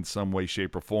on in some way,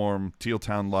 shape, or form. Teal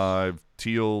Town Live,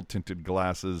 teal tinted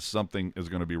glasses, something is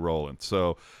going to be rolling.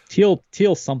 So teal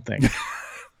something.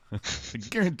 I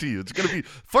guarantee you, it's gonna be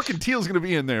fucking Teal's gonna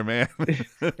be in there, man.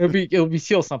 it'll be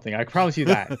teal something. I promise you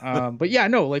that. But yeah,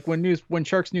 no, like when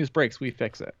Sharks news breaks, we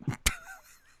fix it.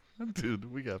 Dude,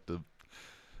 we have to.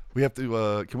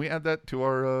 Can we add that to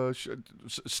our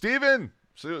Steven?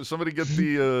 Somebody get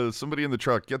the somebody in the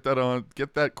truck. Get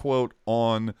that quote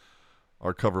on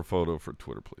our cover photo for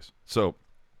Twitter, please. So,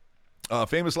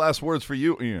 famous last words for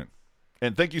you, Ian,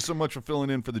 and thank you so much for filling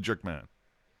in for the Jerk Man.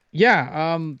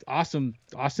 Yeah, awesome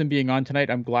being on tonight.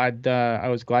 I'm glad I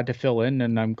was glad to fill in,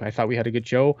 and I thought we had a good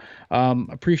show.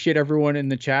 Appreciate everyone in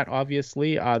the chat.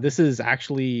 Obviously, this is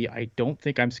actually I don't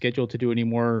think I'm scheduled to do any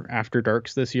more After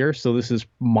Darks this year, so this is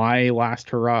my last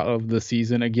hurrah of the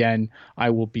season. Again,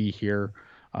 I will be here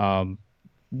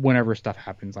whenever stuff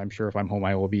happens. I'm sure if I'm home,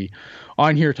 I will be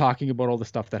on here talking about all the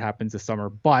stuff that happens this summer.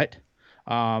 But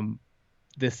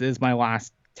this is my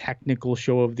last technical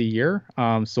show of the year,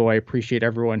 so I appreciate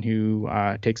everyone who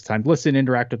takes time to listen,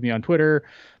 interact with me on Twitter,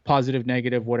 positive,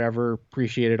 negative, whatever.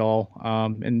 Appreciate it all,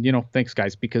 and thanks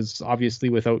guys, because obviously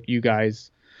without you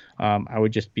guys I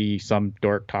would just be some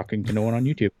dork talking to no one on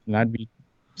YouTube, and that'd be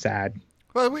sad.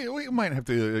 Well, we might have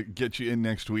to get you in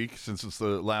next week since it's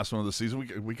the last one of the season.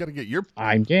 We got to get your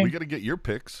I'm game. We got to get your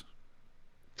picks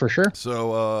for sure.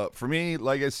 So for me,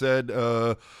 like I said,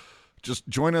 just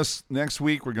join us next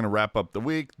week. We're going to wrap up the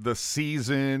week, the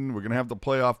season. We're going to have the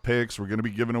playoff picks. We're going to be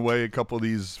giving away a couple of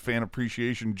these fan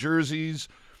appreciation jerseys.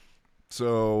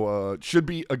 So it should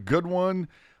be a good one.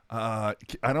 I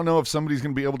don't know if somebody's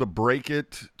going to be able to break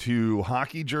it to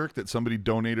Hockey Jerk that somebody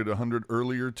donated 100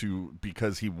 earlier to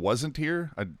because he wasn't here.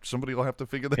 Somebody will have to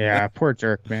figure that out. Yeah, poor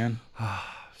Jerk, man.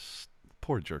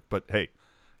 Poor Jerk. But hey,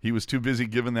 he was too busy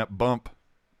giving that bump.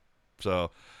 So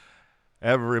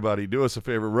everybody, do us a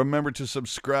favor. Remember to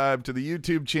subscribe to the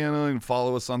YouTube channel and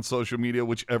follow us on social media,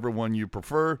 whichever one you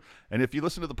prefer. And if you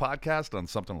listen to the podcast on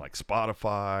something like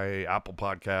Spotify, Apple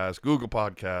Podcasts, Google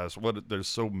Podcasts, there's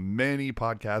so many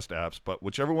podcast apps, but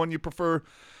whichever one you prefer,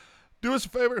 do us a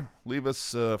favor. Leave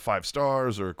us 5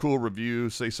 stars or a cool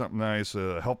review. Say something nice.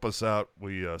 Help us out.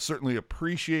 We certainly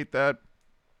appreciate that.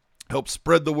 Help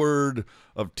spread the word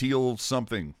of Teal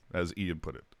something, as Ian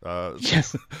put it.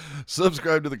 Yes.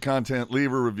 Subscribe to the content,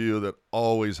 leave a review. That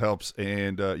always helps.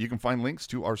 And you can find links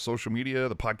to our social media,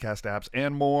 the podcast apps,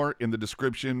 and more in the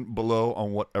description below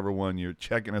on whatever one you're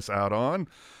checking us out on.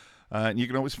 And you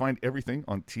can always find everything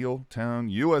on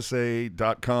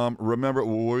tealtownusa.com. Remember,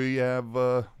 we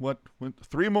have,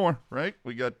 3 more, right?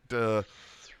 We got 3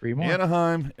 more.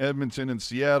 Anaheim, Edmonton, and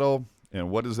Seattle. And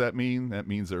what does that mean? That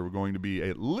means there are going to be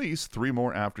at least 3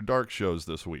 more After Dark shows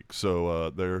this week.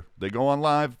 So they go on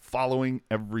live following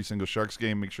every single Sharks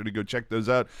game. Make sure to go check those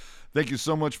out. Thank you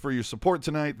so much for your support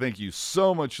tonight. Thank you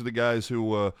so much to the guys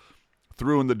who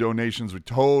threw in the donations. We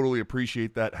totally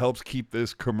appreciate that. Helps keep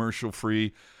this commercial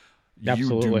free.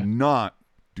 Absolutely. You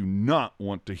do not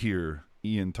want to hear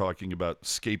Ian talking about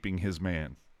scaping his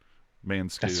man.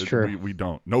 Manscaped. That's true. We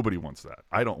don't. Nobody wants that.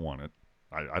 I don't want it.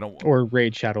 I don't. Or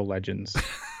Raid Shadow Legends.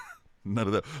 None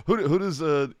of that. Who does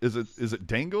is it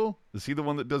Dangle? Is he the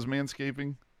one that does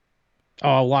manscaping?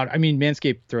 Oh, a lot. I mean,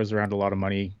 Manscaped throws around a lot of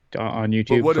money on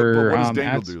YouTube. But what does Dangle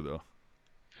ads. do though?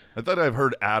 I thought I've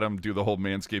heard Adam do the whole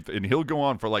Manscaped, and he'll go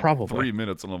on for like Probably. 3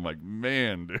 minutes, and I'm like,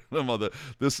 man, dude,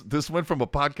 this went from a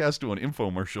podcast to an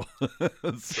infomercial.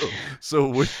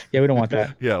 so yeah, we don't want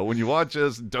that. Yeah, when you watch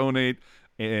us, donate.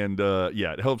 And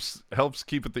it helps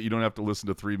keep it that you don't have to listen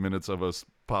to 3 minutes of us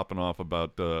popping off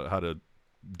about how to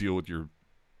deal with your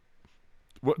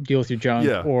deal with your junk,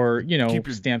 Yeah. or Keep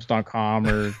your- stamps.com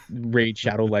or Raid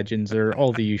Shadow Legends or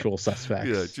all the usual suspects.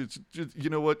 Yeah, just you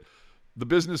know what? The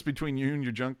business between you and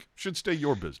your junk should stay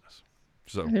your business.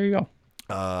 So There you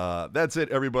go. that's it,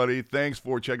 everybody. Thanks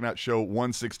for checking out show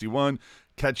 161.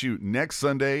 Catch you next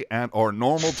Sunday at our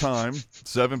normal time,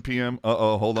 7 p.m.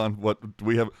 Hold on. What do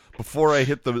we have before I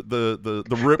hit the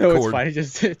rip No, it's cord? fine.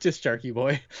 It's just Sharky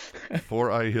Boy.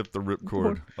 Before I hit the rip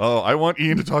cord. Oh, I want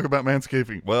Ian to talk about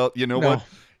manscaping. Well, you know No. what?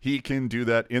 He can do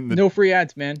that in the No free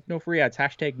ads, man. No free ads.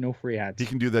 Hashtag no free ads. He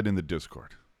can do that in the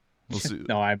Discord. We'll see.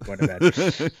 No, I'm going to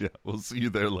bed. Yeah, we'll see you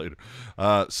there later.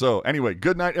 So anyway,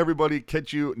 good night, everybody.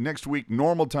 Catch you next week,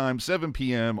 normal time, 7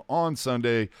 p.m. on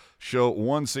Sunday, show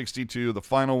 162, the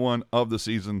final one of the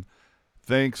season.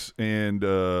 Thanks, and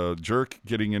Jerk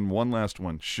getting in one last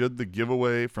one. Should the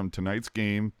giveaway from tonight's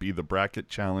game be the bracket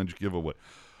challenge giveaway?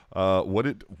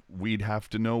 We'd have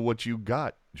to know what you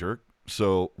got, Jerk.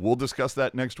 So we'll discuss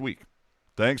that next week.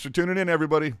 Thanks for tuning in,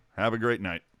 everybody. Have a great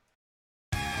night.